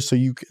theirs. So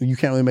you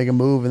can't really make a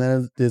move. And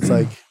then it's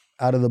like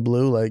out of the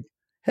blue, like,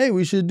 hey,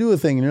 we should do a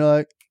thing. And you're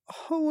like,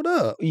 hold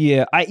up.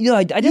 Yeah. I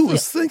definitely, you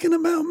was thinking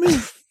about me.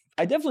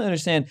 I definitely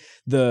understand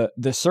the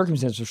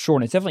circumstance for sure.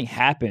 And it's definitely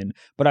happened.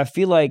 But I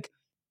feel like,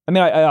 I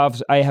mean,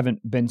 I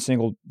haven't been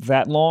single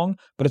that long,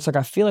 but it's like,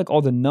 I feel like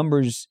all the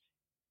numbers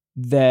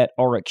that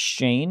are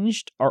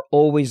exchanged are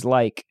always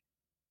like,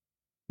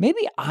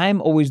 maybe I'm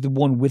always the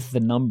one with the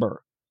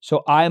number.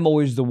 So I'm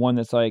always the one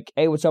that's like,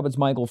 hey, what's up? It's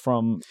Michael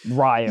from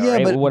Raya,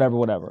 or hey,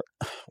 whatever.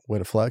 Way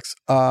to flex.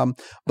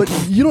 But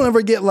you don't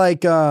ever get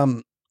like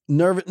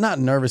nervous. Not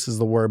nervous is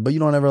the word, but you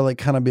don't ever like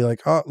kind of be like,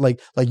 oh, like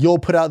you'll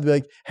put out be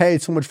like, hey,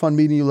 it's so much fun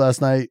meeting you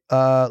last night.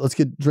 Let's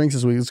get drinks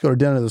this week. Let's go to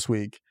dinner this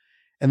week.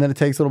 and then it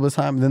takes a little bit of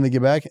time, and then they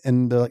get back,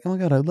 and they're like, "Oh my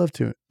god, I'd love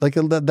to." Like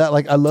that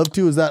like I love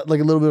to is that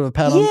like a little bit of a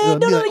pat on?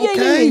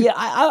 Yeah.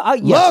 I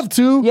yes. Love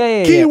to.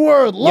 Yeah.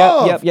 Keyword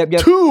love. Yep.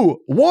 2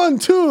 1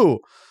 2.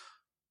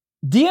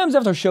 DMs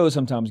after shows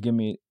sometimes give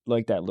me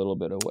like that little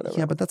bit or whatever.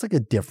 Yeah, but that's like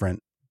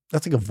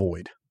that's like a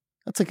void.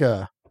 That's like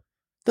a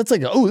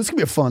oh, this could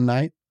be a fun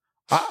night.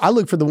 I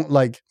look for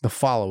the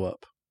follow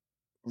up.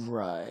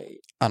 Right.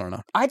 I don't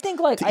know. I think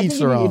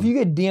if you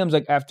get DMs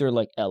like after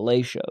like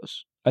LA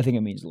shows, I think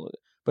it means a little bit.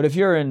 But if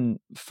you're in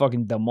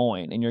fucking Des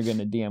Moines and you're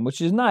getting a DM,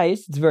 which is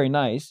nice, it's very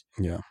nice.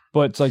 Yeah.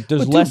 But it's like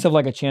there's less of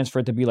like a chance for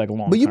it to be like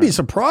long. But you'd be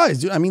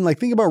surprised, dude. I mean, like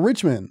think about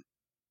Richmond.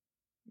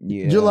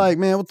 Yeah. You're like,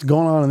 man, what's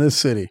going on in this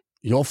city?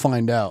 You'll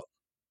find out.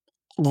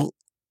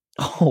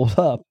 Hold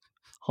up.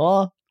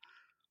 Huh?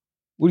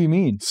 What do you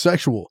mean?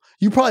 Sexual.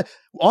 You probably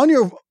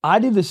I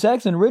did the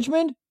sex in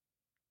Richmond?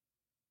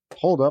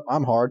 Hold up,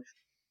 I'm hard.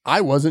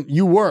 I wasn't.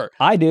 You were.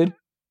 I did.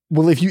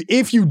 Well,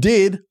 if you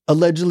did,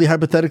 allegedly,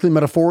 hypothetically,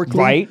 metaphorically,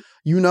 right?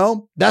 You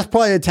know, that's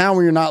probably a town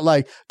where you're not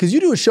like, because you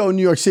do a show in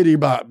New York City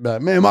about,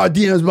 man, my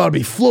DM's about to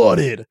be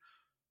flooded.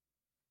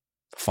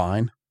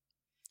 Fine.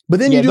 But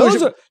then you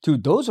do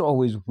those are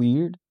always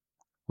weird.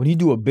 When you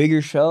do a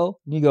bigger show,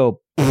 you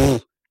go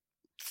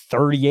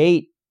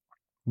 38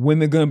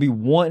 women gonna be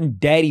wanting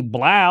Daddy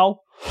Blau.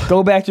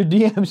 Go back to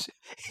DMs.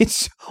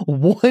 It's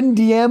one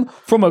DM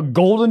from a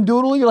golden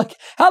doodle. You're like,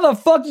 how the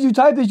fuck did you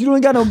type this? You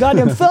don't got no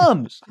goddamn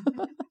thumbs.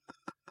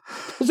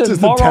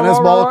 Just a tennis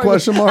ball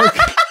question mark.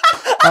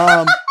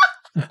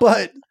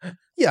 But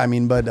yeah, I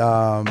mean,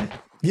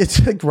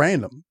 it's like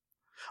random.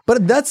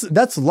 But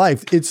that's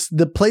life. It's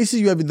the places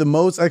you have the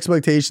most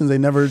expectations. They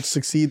never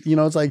succeed. You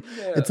know, it's like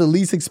it's the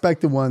least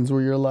expected ones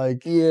where you're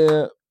like,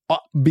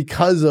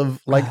 because of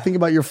like, think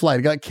about your flight.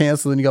 It got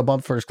canceled and you got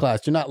bumped first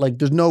class. You're not like,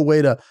 there's no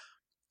way to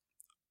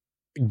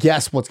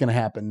guess what's going to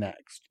happen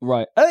next.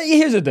 Right.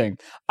 Here's the thing.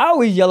 I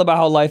always yell about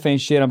how life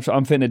ain't shit. I'm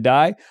finna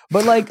die.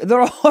 But like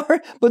there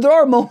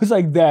are moments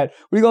like that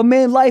where you go,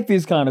 man, life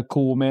is kind of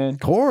cool, man. Of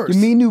course.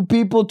 You meet new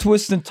people,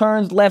 twists and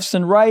turns, lefts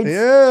and rights.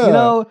 Yeah. You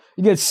know,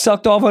 you get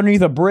sucked off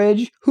underneath a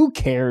bridge. Who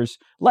cares?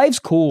 Life's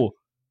cool.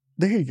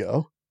 There you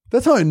go.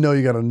 That's how I know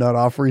you got a nut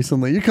off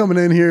recently. You're coming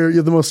in here,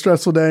 you're the most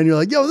stressful day, and you're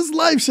like, yo, this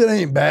life shit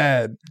ain't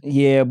bad.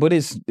 Yeah, but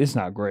it's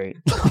not great.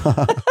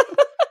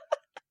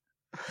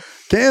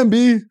 Can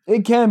be.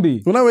 It can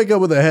be. When I wake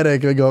up with a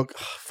headache, I go,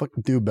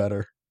 fucking do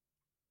better.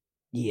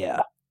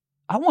 Yeah.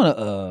 I want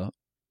to,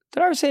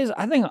 did I ever say this?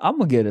 I think I'm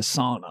going to get a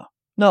sauna.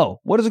 No.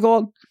 What is it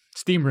called?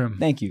 Steam room.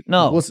 Thank you.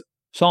 No.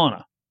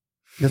 Sauna.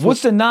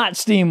 What's the not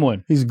steam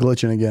one? He's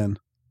glitching again.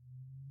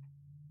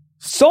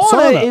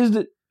 Sauna is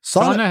the...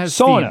 Sauna has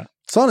steam.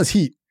 Sauna's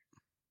heat.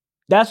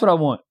 That's what I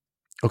want.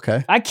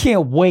 Okay. I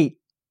can't wait.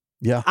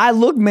 Yeah.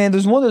 Man,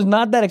 there's one that's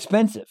not that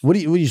expensive. What do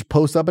you just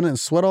post up in it and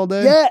sweat all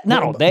day? Yeah,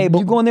 not all day, but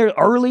you go in there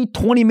early,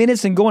 20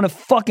 minutes and go in a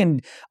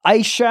fucking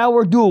ice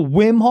shower, do a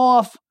Wim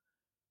Hof.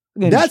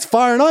 That's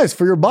fire and ice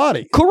for your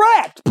body.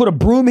 Correct. Put a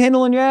broom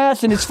handle in your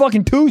ass and it's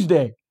fucking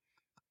Tuesday.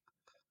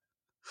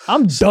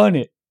 I'm done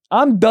it.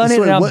 I'm done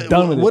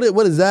with it.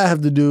 What does that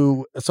have to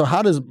do? So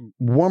how does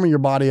warming your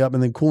body up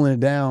and then cooling it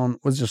down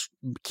was just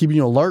keeping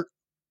you alert?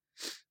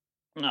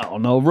 I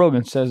don't know.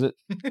 Rogan says it.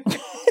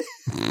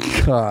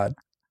 God.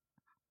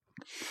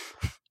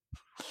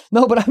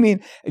 No, but I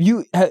mean,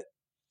 you've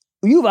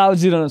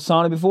obviously done a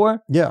sauna before.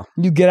 Yeah.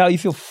 You get out, you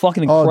feel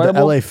fucking incredible. Oh,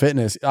 the LA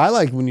Fitness. I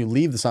like when you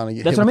leave the sauna,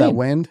 you get hit with that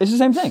wind. It's the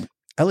same thing.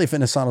 LA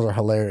Fitness saunas are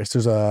hilarious.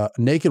 There's a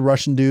naked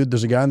Russian dude.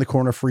 There's a guy in the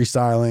corner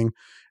freestyling.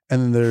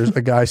 And then there's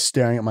a guy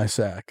staring at my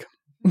sack.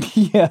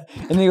 Yeah.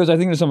 And then he goes, I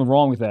think there's something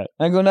wrong with that.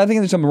 And I go, no, I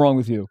think there's something wrong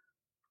with you.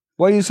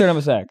 Why are you staring at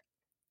my sack?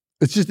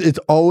 It's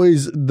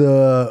always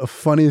the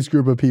funniest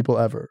group of people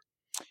ever.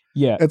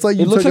 Yeah. It's like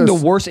it looks like the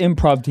worst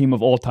improv team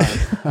of all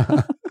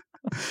time.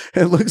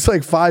 It looks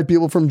like 5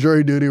 people from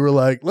jury duty were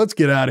like, let's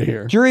get out of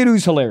here. Jury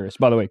duty's hilarious,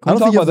 by the way. I don't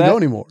think you have to go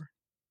anymore.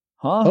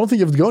 Huh? I don't think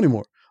you have to go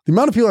anymore. The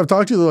amount of people I've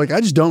talked to, they're like, I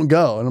just don't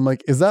go. And I'm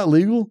like, is that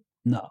legal?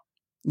 No.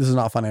 This is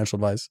not financial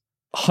advice.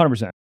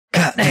 100%.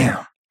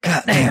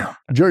 Goddamn.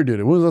 Jury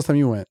duty. When was the last time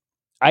you went?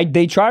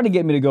 They tried to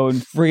get me to go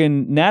and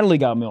friggin' Natalie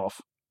got me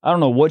off. I don't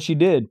know what she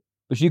did.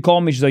 But she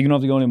called me. She's like, you don't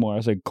have to go anymore. I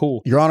was like,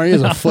 cool. Your Honor, he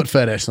has a foot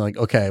fetish. I'm like,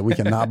 okay, we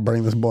cannot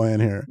bring this boy in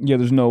here. Yeah,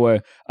 there's no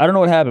way. I don't know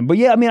what happened. But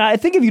yeah, I mean, I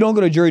think if you don't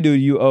go to jury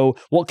duty, you owe,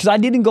 well, because I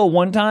didn't go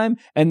one time.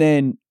 And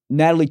then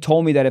Natalie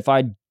told me that if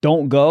I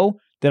don't go,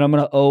 then I'm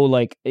going to owe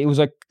like, it was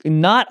like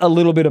not a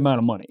little bit amount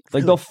of money.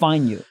 Like they'll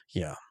fine you.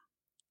 Yeah.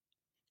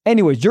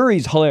 Anyways,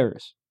 jury's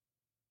hilarious.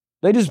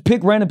 They just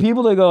pick random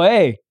people. They go,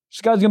 hey,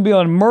 this guy's going to be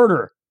on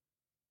murder.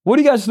 What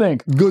do you guys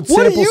think? Good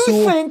sample. What do you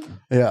stool? think?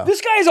 Yeah.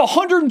 This guy has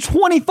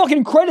 120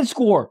 fucking credit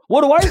score.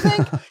 What do I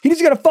think? He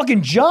just got a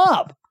fucking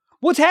job.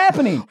 What's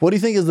happening? What do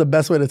you think is the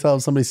best way to tell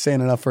if somebody's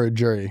saying enough for a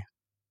jury?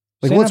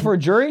 Like saying enough for a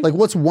jury? Like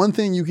what's one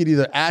thing you could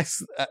either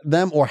ask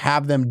them or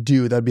have them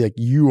do that'd be like,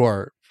 you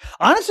are.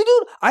 Honestly,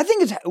 dude, I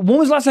think it's, when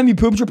was the last time you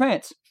pooped your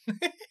pants?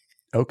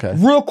 Okay.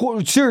 Real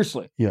quick,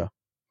 seriously. Yeah.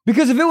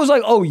 Because if it was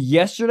like, oh,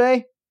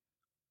 yesterday,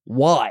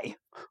 why?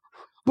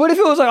 But if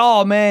it was like,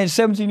 oh man,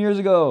 17 years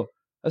ago,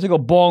 I took a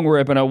bong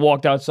rip and I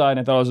walked outside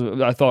and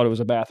I thought it was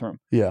a bathroom.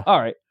 Yeah. All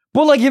right.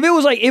 But like if it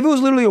was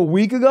literally a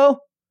week ago,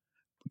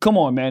 come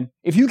on, man.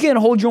 If you can't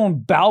hold your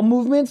own bowel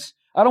movements,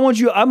 I don't want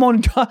you. I'm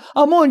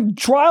on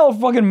trial for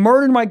fucking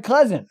murdering my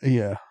cousin.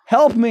 Yeah.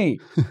 Help me.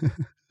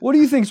 What do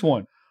you think,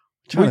 Swan?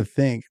 I'm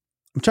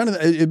trying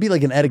to it'd be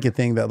like an etiquette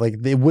thing that like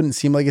it wouldn't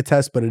seem like a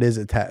test, but it is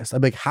a test.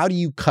 I'm like, how do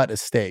you cut a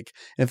steak?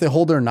 And if they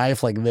hold their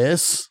knife like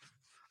this,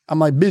 I'm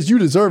like, Biz, you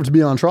deserve to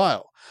be on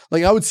trial.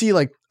 Like I would see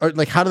like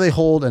how do they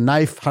hold a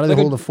knife? How do they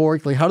hold a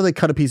fork? Like how do they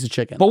cut a piece of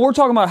chicken? But we're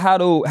talking about how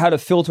to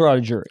filter out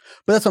a jury.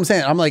 But that's what I'm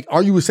saying. I'm like,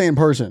 are you a sane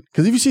person?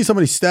 Because if you see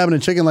somebody stabbing a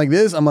chicken like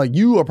this, I'm like,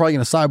 you are probably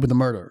going to side with the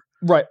murderer.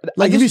 Right.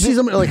 Like if you see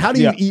somebody, like how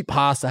do you eat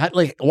pasta?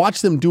 Like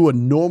watch them do a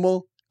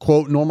normal,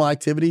 quote, normal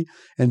activity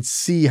and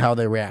see how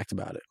they react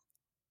about it.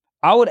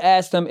 I would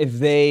ask them if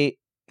they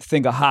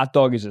think a hot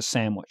dog is a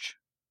sandwich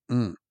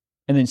and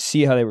then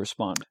see how they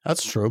respond.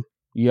 That's true.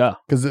 Yeah.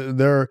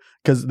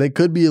 Because they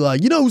could be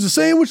like, who's a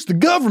sandwich? The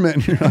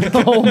government. Like,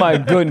 oh my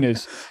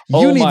goodness.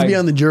 You need to be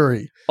on the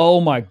jury.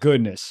 Oh my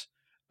goodness.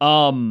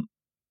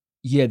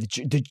 Yeah.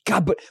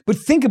 God, but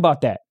think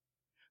about that.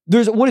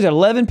 There's, what is it,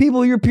 11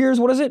 people, your peers?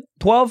 What is it?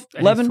 12?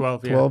 11?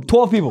 12, yeah.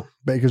 12 people.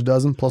 Baker's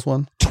dozen plus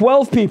one.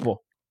 12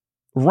 people.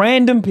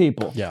 Random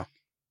people. Yeah.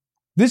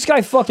 This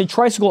guy fucked a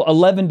tricycle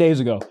 11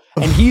 days ago,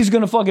 and he's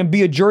going to fucking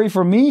be a jury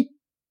for me?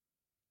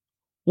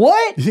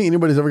 What? You think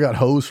anybody's ever got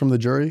hosed from the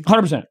jury?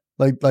 100%.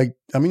 Like,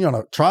 I mean, you're on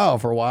a trial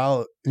for a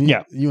while.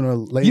 Yeah. You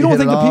don't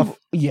think the people...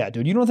 Yeah,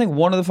 dude. You don't think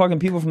one of the fucking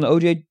people from the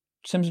O.J.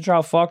 Simpson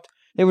trial fucked?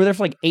 They were there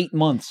for like 8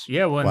 months.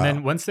 Yeah, well, and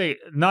then once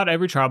not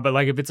every trial, but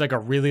like if it's like a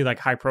really like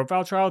high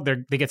profile trial,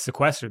 they get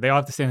sequestered. They all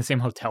have to stay in the same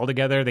hotel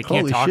together. They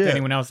can't talk to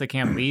anyone else. They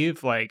can't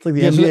leave. Like, it's like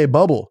the NBA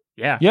bubble.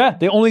 Yeah. Yeah,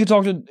 they only can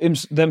talk to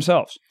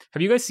themselves.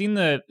 Have you guys seen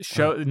the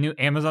show,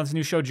 Amazon's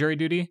new show, Jury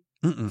Duty?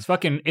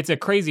 It's a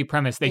crazy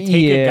premise. They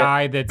take a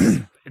guy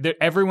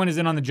everyone is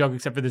in on the joke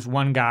except for this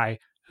one guy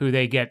who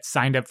they get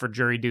signed up for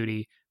jury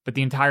duty. But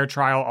the entire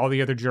trial, all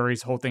the other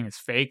juries, whole thing is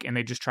fake. And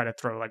they just try to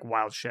throw like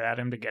wild shit at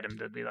him to get him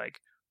to be like,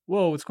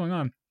 whoa, what's going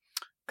on?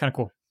 Kind of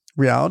cool.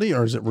 Reality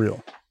or is it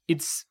real?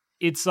 It's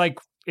like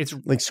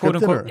scripted, quote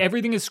unquote,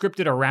 everything is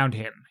scripted around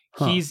him.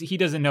 Huh. He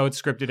doesn't know it's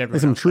scripted. Everyone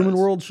like some Truman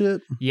World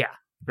shit? Yeah,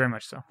 very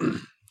much so.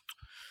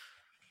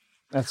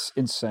 That's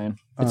insane.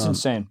 It's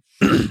insane.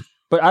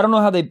 But I don't know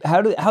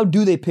how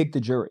do they pick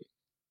the jury?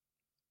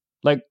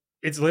 Like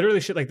it's literally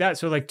shit like that.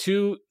 So like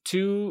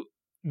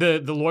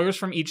the lawyers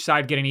from each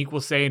side get an equal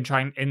say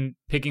in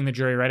picking the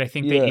jury, right? I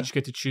think they each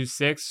get to choose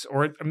 6,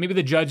 or maybe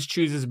the judge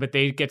chooses, but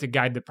they get to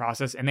guide the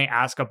process, and they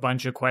ask a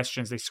bunch of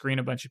questions. They screen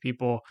a bunch of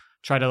people,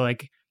 try to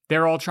like,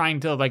 they're all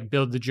trying to like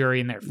build the jury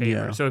in their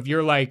favor. Yeah. So if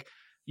you're like,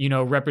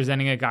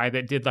 representing a guy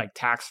that did like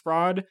tax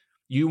fraud,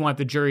 you want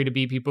the jury to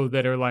be people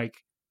that are like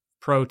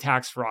pro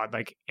tax fraud,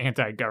 like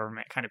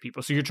anti-government kind of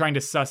people. So you're trying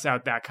to suss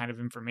out that kind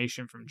of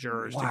information from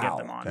jurors to get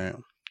them on.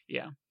 Damn.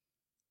 Yeah.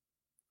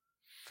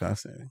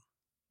 Fascinating.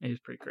 It is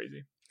pretty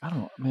crazy. I don't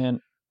know, man.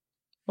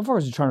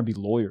 Motherfuckers are trying to be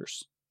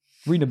lawyers,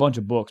 reading a bunch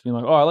of books, being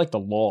like, "Oh, I like the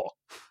law."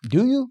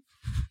 Do you?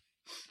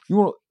 You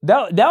want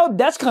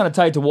that's kind of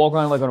tight to walk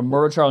around like on a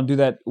murder trial and do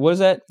that. What is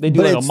that? They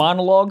do like a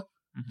monologue.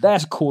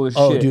 That's cool as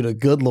shit. Oh, dude, a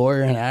good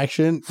lawyer in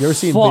action. You ever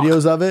seen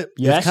videos of it?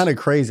 Yes. It's kind of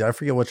crazy. I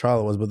forget what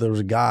trial it was, but there was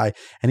a guy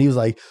and he was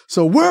like,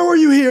 "So where were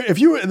you here?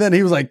 And then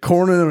he was like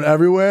cornering him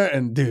everywhere.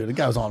 And dude, the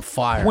guy was on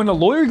fire. When a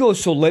lawyer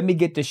goes, "So let me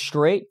get this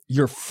straight,"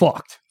 you're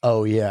fucked.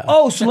 Oh, yeah.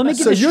 Oh, so let me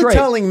get this straight. So you're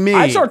telling me.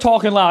 I start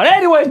talking loud.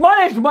 Anyways, my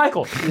name's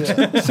Michael.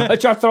 Yeah. So I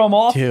try to throw him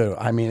off. Dude,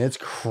 I mean, it's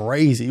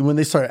crazy. When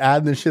they start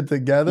adding this shit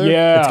together,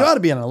 it's got to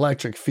be an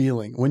electric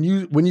feeling. When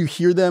you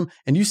hear them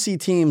and you see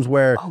teams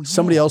where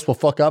somebody else will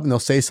fuck up and they'll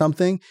say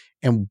something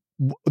and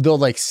they'll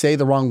like say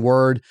the wrong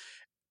word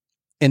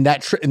and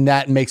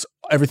that makes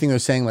everything they're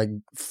saying like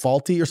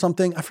faulty or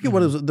something. I forget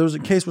what it was. There was a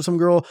case where some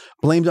girl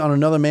blamed it on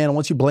another man, and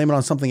once you blame it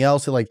on something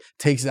else, it like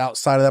takes it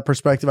outside of that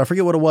perspective. I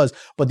forget what it was,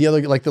 but the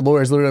other, like the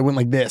lawyers literally went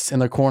like this in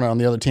their corner on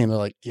the other team. They're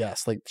like,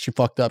 yes, like she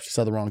fucked up. She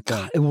said the wrong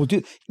thing. Well,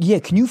 dude, yeah.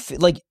 Can you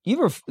like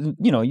you ever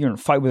you're in a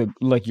fight with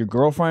like your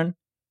girlfriend,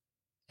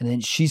 and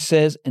then she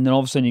says, and then all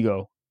of a sudden you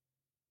go,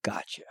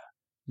 gotcha.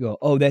 You go,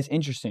 oh, that's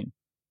interesting.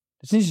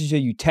 It's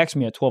interesting. You text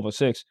me at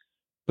 12:06,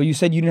 but you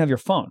said you didn't have your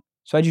phone.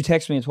 So how'd you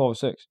text me at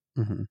 12:06?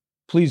 Mm-hmm.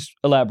 Please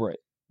elaborate.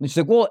 And she's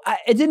like, well,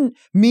 it didn't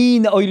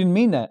mean that. Oh, you didn't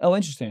mean that. Oh,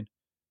 interesting.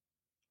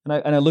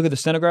 And I look at the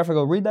stenograph. I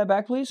go, read that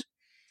back, please.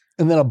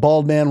 And then a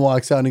bald man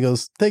walks out and he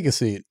goes, take a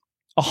seat.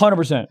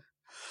 100%.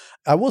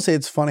 I will say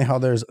it's funny how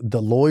there's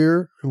the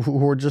lawyer who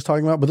we're just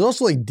talking about, but there's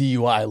also like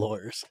DUI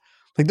lawyers.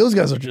 Like those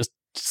guys are just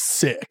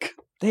sick.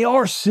 They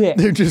are sick.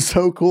 They're just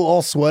so cool,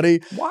 all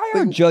sweaty. Why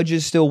are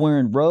judges still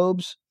wearing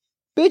robes?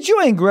 Bitch,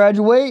 you ain't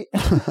graduate.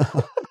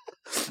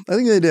 I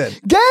think they did.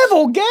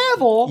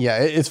 Gavel. Yeah,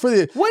 it's for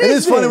the. What it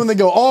is is funny this? when they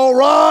go, all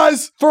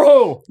rise. For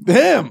who?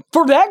 Him.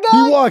 For that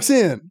guy? He walks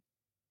in,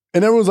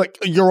 and everyone's like,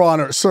 Your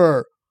Honor,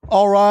 sir,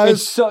 all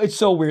rise. It's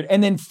so weird.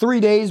 And then 3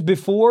 days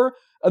before,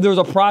 there was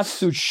a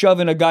prostitute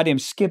shoving a goddamn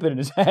skippet in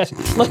his ass.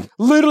 Like,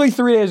 literally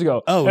 3 days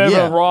ago. Oh, Hey,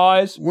 yeah.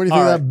 Rise. Where do you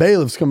think that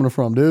bailiff's coming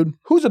from, dude?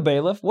 Who's a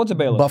bailiff? What's a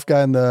bailiff? Buff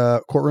guy in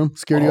the courtroom,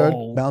 security guard,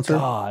 bouncer.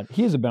 God,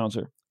 he is a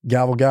bouncer.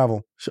 Gavel,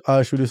 gavel.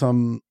 Should we do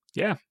some?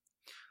 Yeah. A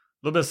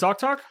little bit of sock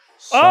talk.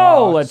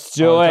 Let's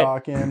do it.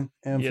 Talking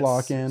and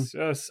flocking.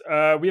 Yes.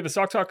 We have a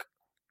sock talk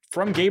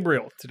from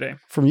Gabriel today.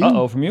 From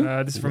you? From you?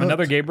 This is from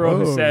another Gabriel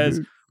who says,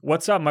 dude.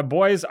 "What's up, my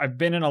boys? I've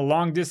been in a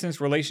long-distance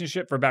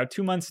relationship for about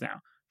 2 months now.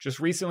 Just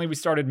recently, we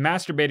started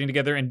masturbating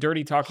together and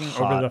dirty talking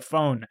over the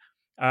phone.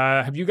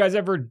 Have you guys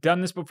ever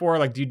done this before?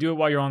 Like, do you do it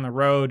while you're on the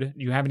road?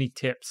 Do you have any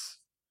tips?"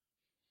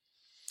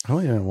 I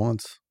only did it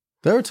once.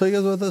 Did I ever tell you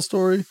guys about that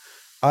story?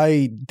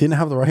 I didn't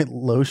have the right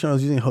lotion. I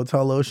was using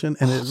hotel lotion,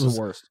 and it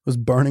was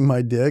burning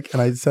my dick.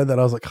 And I said that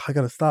I was like, I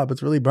gotta stop.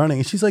 It's really burning.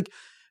 And she's like,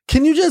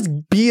 "Can you just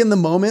be in the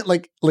moment?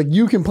 Like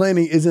you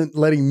complaining isn't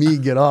letting me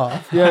get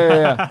off."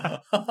 Yeah.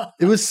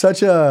 It was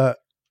such a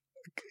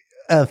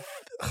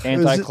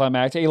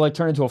anticlimactic. You like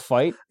turn into a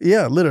fight.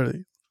 Yeah,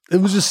 literally. It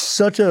was just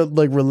such a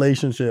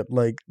relationship.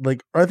 Like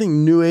I think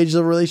new age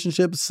of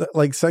relationships,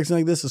 like sexing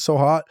like this is so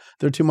hot.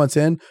 They're 2 months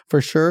in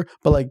for sure.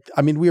 But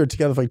we were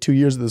together for 2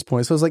 years at this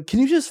point. So I was like, can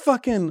you just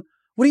fucking,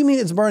 what do you mean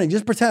it's burning?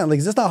 Just pretend. Like,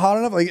 is this not hot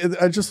enough?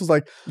 Like, I just was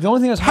like, the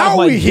only thing that's hot how is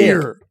my are we dick.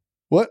 here?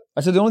 What?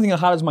 I said the only thing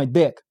that's hot is my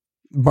dick.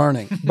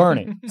 Burning.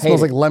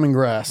 Smells like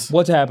lemongrass.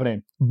 What's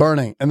happening?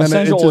 Burning. And then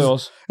essential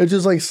oils. It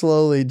just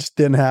slowly just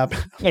didn't happen.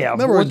 Yeah.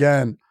 Never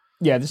again.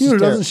 Yeah, this is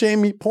terrible. Doesn't shame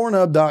me.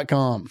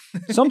 Pornhub.com.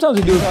 Sometimes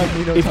they do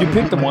it if you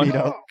pick the one.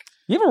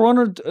 You ever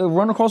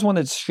run across one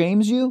that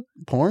shames you?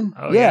 Porn?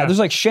 Oh, yeah, there's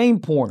like shame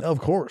porn. Of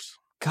course.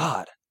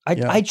 God.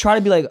 I try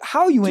to be like,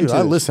 how are you into I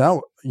this? listen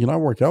out. I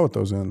work out with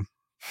those in.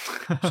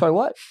 Sorry,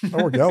 what?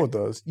 I work out with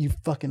those. You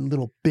fucking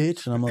little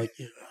bitch. And I'm like,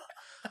 yeah,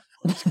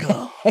 let's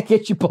go. I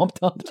get you pumped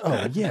up.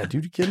 Oh, yeah,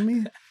 dude. You kidding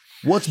me?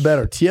 What's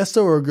better,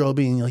 Tiesto or a girl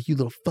being like, "You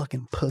little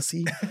fucking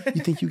pussy?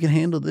 You think you can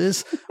handle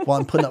this?" While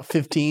I'm putting up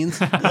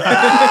 15s.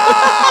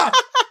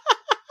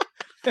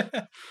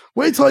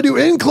 Wait till I do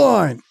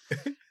incline.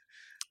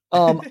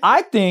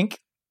 I think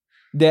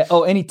that.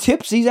 Any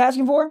tips he's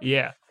asking for?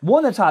 Yeah.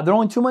 One that's hot. They're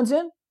only 2 months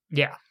in.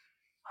 Yeah.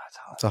 That's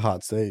hot. It's a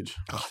hot stage.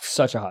 Oh,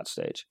 such a hot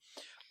stage.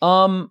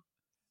 I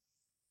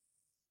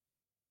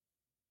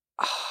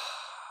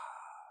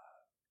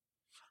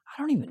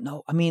don't even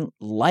know. I mean,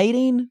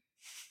 lighting.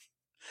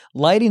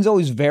 Lighting's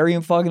always very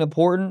fucking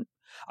important.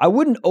 I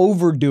wouldn't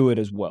overdo it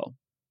as well.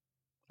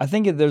 I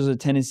think there's a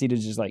tendency to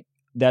just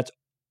that's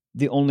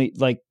the only you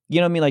know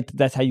what I mean? Like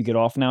that's how you get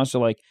off now.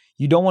 So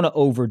you don't want to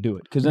overdo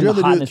it because then the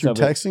hotness of it. Would you rather do it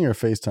through texting or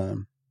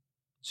FaceTime?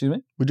 Excuse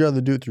me? Would you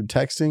rather do it through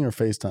texting or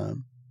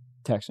FaceTime?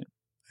 Texting.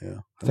 Yeah.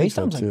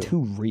 FaceTime's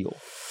too real.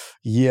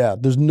 Yeah,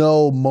 there's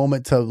no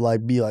moment to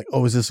be like,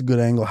 oh, is this a good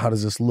angle? How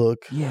does this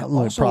look? Yeah, I'm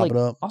also prop it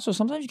up. Also,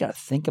 sometimes you got to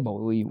think about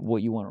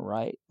what you want to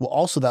write. Well,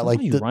 also that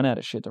sometimes you run out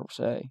of shit to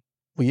say.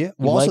 Well, yeah.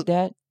 You like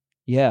that?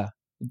 Yeah.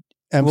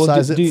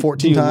 Emphasize it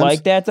 14 times. Do you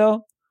like that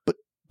though?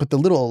 But the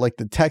little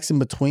the text in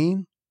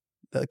between,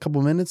 that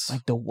couple minutes,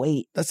 like the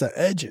wait. That's that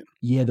edging.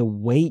 Yeah, the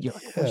wait. You're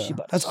like, what's she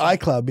about to That's say?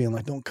 iCloud being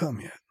like, don't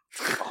come yet.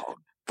 Oh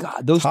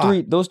God,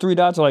 those three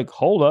dots are like,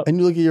 hold up. And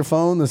you look at your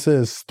phone that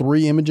says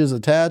 3 images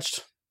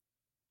attached.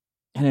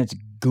 And it's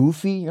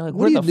goofy. You're like,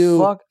 what do you do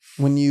fuck?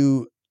 When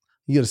you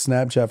get a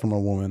Snapchat from a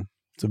woman?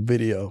 It's a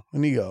video.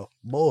 And you go,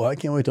 boy, I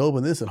can't wait to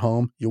open this at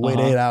home. You wait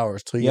 8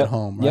 hours till you get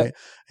home, right? Yep.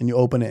 And you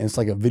open it and it's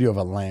like a video of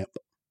a lamp.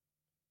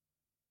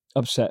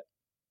 Upset.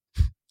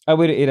 I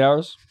waited 8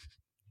 hours.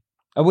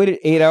 I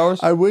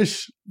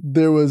wish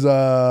there was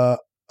a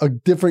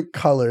different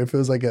color. If it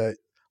was because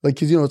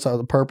it's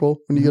the purple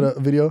when you get a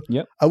video.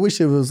 Yep. I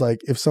wish it was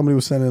if somebody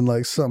was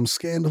sending something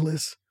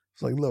scandalous.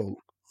 It's little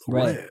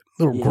red,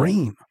 little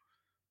green.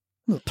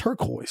 Little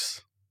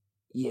turquoise.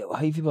 Yeah, how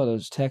do you feel about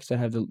those texts that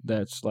have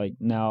that's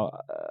now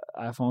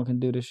iPhone can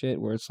do this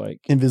shit where it's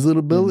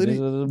invisibility?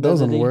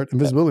 Doesn't work.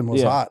 Invisibility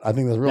was hot. I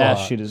think that's real hot.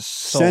 That shit is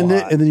so Send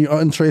it hot. and then you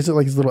untrace it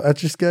like this little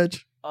etch a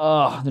sketch.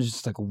 Oh, there's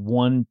just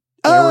one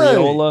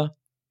areola.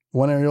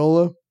 One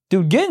areola.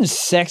 Dude, getting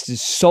sex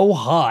is so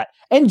hot.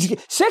 And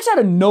sex out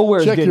of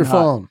nowhere is getting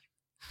hot.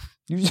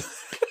 Check your phone.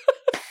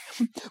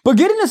 But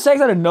getting the sex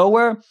out of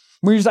nowhere,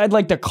 when you're just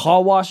at the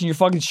car wash and you're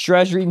fucking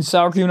stressed, you're eating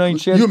sour cream and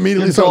shit. You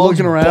immediately start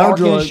looking around.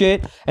 Barking and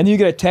shit. And then you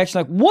get a text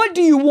what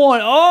do you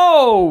want?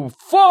 Oh,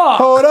 fuck.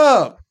 Hold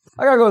up.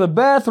 I gotta go to the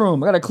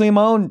bathroom. I gotta clean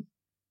my own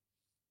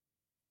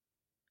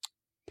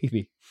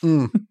pee-pee.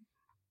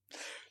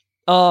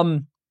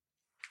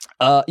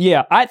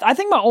 Yeah, I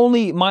think my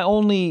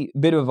only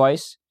bit of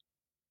advice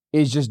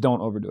is just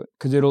don't overdo it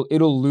because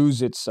it'll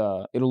lose its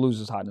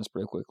hotness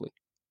pretty quickly.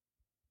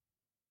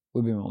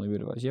 Would be my only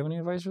bit of advice. You have any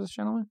advice for this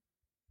gentleman?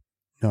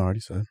 No, I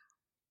already said.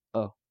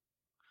 Oh,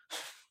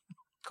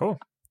 cool.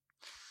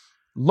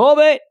 Love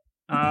it.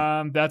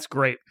 That's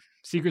great.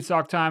 Secret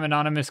Sock Time,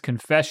 anonymous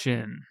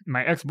confession.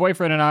 My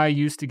ex-boyfriend and I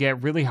used to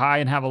get really high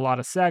and have a lot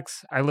of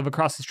sex. I live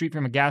across the street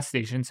from a gas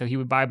station, so he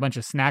would buy a bunch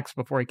of snacks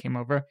before he came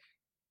over.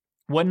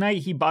 One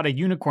night, he bought a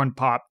unicorn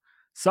pop,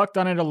 sucked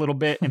on it a little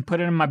bit, and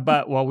put it in my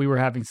butt while we were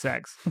having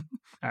sex.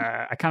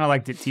 I kind of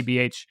liked it,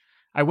 TBH.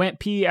 I went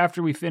pee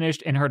after we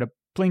finished and heard a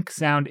plink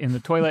sound in the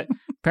toilet.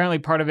 Apparently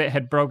part of it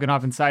had broken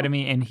off inside of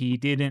me and he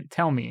didn't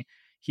tell me.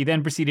 He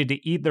then proceeded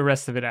to eat the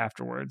rest of it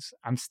afterwards.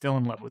 I'm still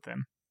in love with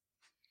him.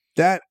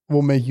 That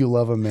will make you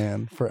love a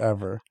man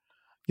forever.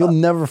 You'll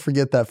never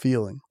forget that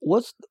feeling.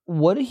 What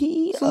did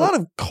he? There's a lot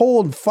of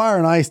cold fire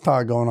and ice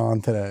talk going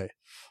on today.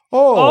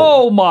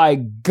 Oh my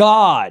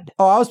God.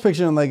 Oh, I was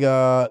picturing like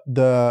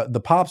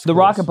the pops. The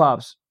Rocket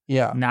Pops.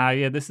 Yeah. Nah,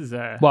 yeah, this is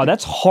a... Wow,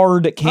 that's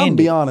hard candy. I'll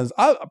be honest.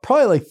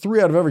 Probably like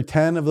 3 out of every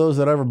 10 of those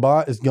that I ever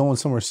bought is going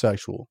somewhere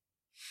sexual.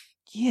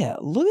 Yeah,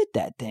 look at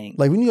that thing.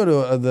 Like when you go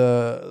to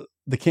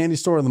the candy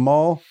store in the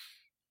mall,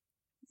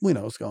 we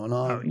know what's going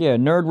on. Yeah,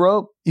 nerd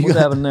rope. What's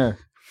happening there?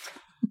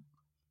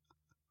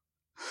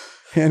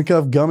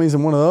 Handcuff gummies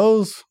in one of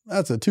those.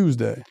 That's a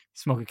Tuesday.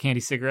 Smoke a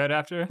candy cigarette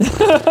after?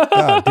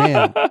 God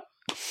damn.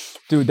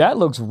 Dude, that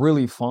looks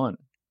really fun.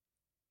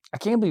 I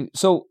can't believe.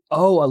 So,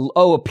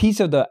 a piece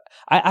of the.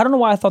 I don't know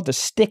why I thought the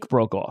stick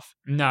broke off.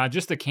 Nah,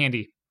 just the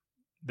candy.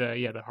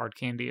 The hard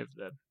candy of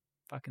the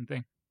fucking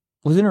thing.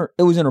 It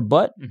was in her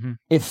butt? Mm-hmm.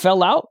 It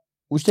fell out?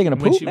 Was she taking a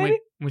poop,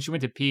 when she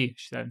went to pee,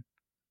 she said,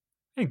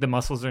 I think the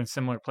muscles are in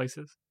similar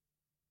places.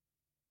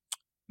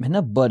 Man,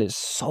 that butt is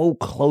so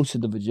close to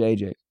the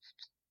vajayjay.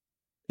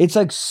 It's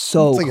like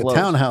so It's like close. a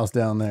townhouse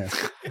down there.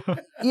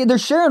 Yeah, they're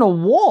sharing a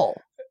wall.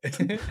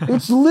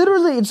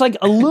 It's like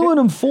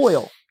aluminum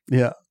foil.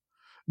 Yeah.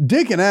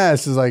 Dick and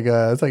ass is like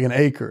it's like an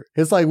acre.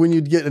 It's like when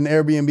you'd get an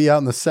Airbnb out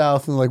in the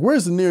south and like,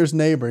 where's the nearest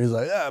neighbor? He's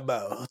like,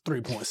 about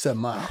 3.7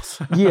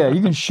 miles. Yeah,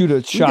 you can shoot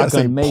a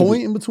shotgun. Maybe.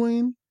 Point in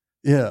between.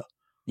 Yeah.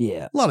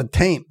 Yeah. A lot of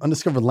taint,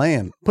 undiscovered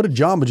land. Put a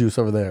Jamba Juice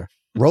over there.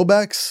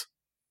 Robex.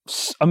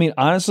 I mean,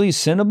 honestly,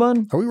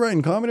 Cinnabon. Are we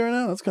writing comedy right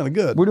now? That's kind of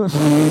good. We're doing.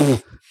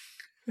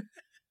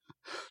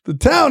 The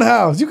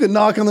townhouse. You can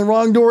knock on the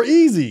wrong door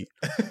easy.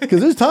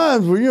 Because there's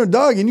times where you're a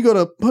dog and you go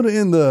to put it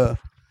in the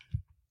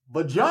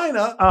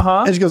vagina.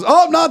 And she goes,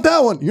 oh, not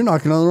that one. You're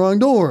knocking on the wrong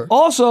door.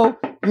 Also,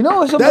 you know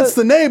what's that's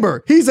the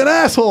neighbor. He's an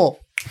asshole.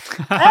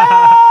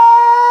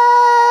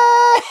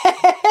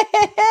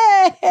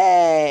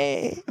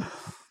 Hey!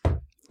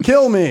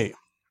 Kill me.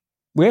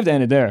 We have to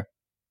end it there.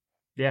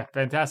 Yeah,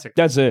 fantastic.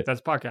 That's it. That's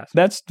podcast.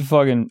 That's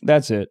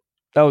it.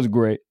 That was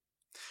great.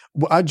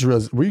 Well,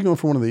 were you going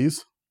for one of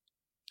these?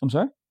 I'm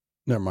sorry?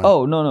 Never mind.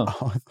 Oh, no.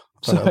 Oh,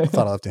 I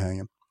thought I left you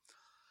hanging.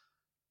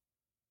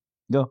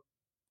 Go.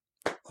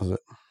 That was it.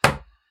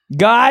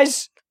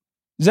 Guys,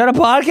 is that a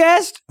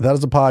podcast? That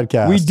is a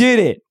podcast. We did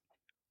it.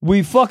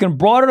 We fucking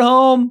brought it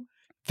home.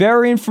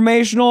 Very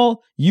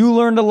informational. You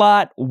learned a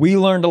lot. We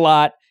learned a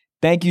lot.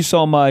 Thank you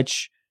so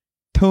much.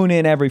 Tune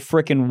in every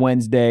freaking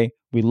Wednesday.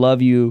 We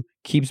love you.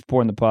 Keep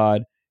supporting the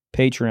pod.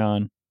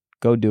 Patreon.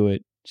 Go do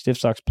it. Stiff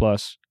Socks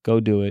Plus. Go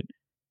do it.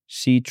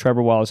 See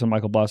Trevor Wallace and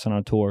Michael Blosson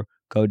on tour.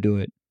 Go do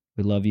it.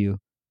 We love you.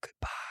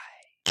 Goodbye.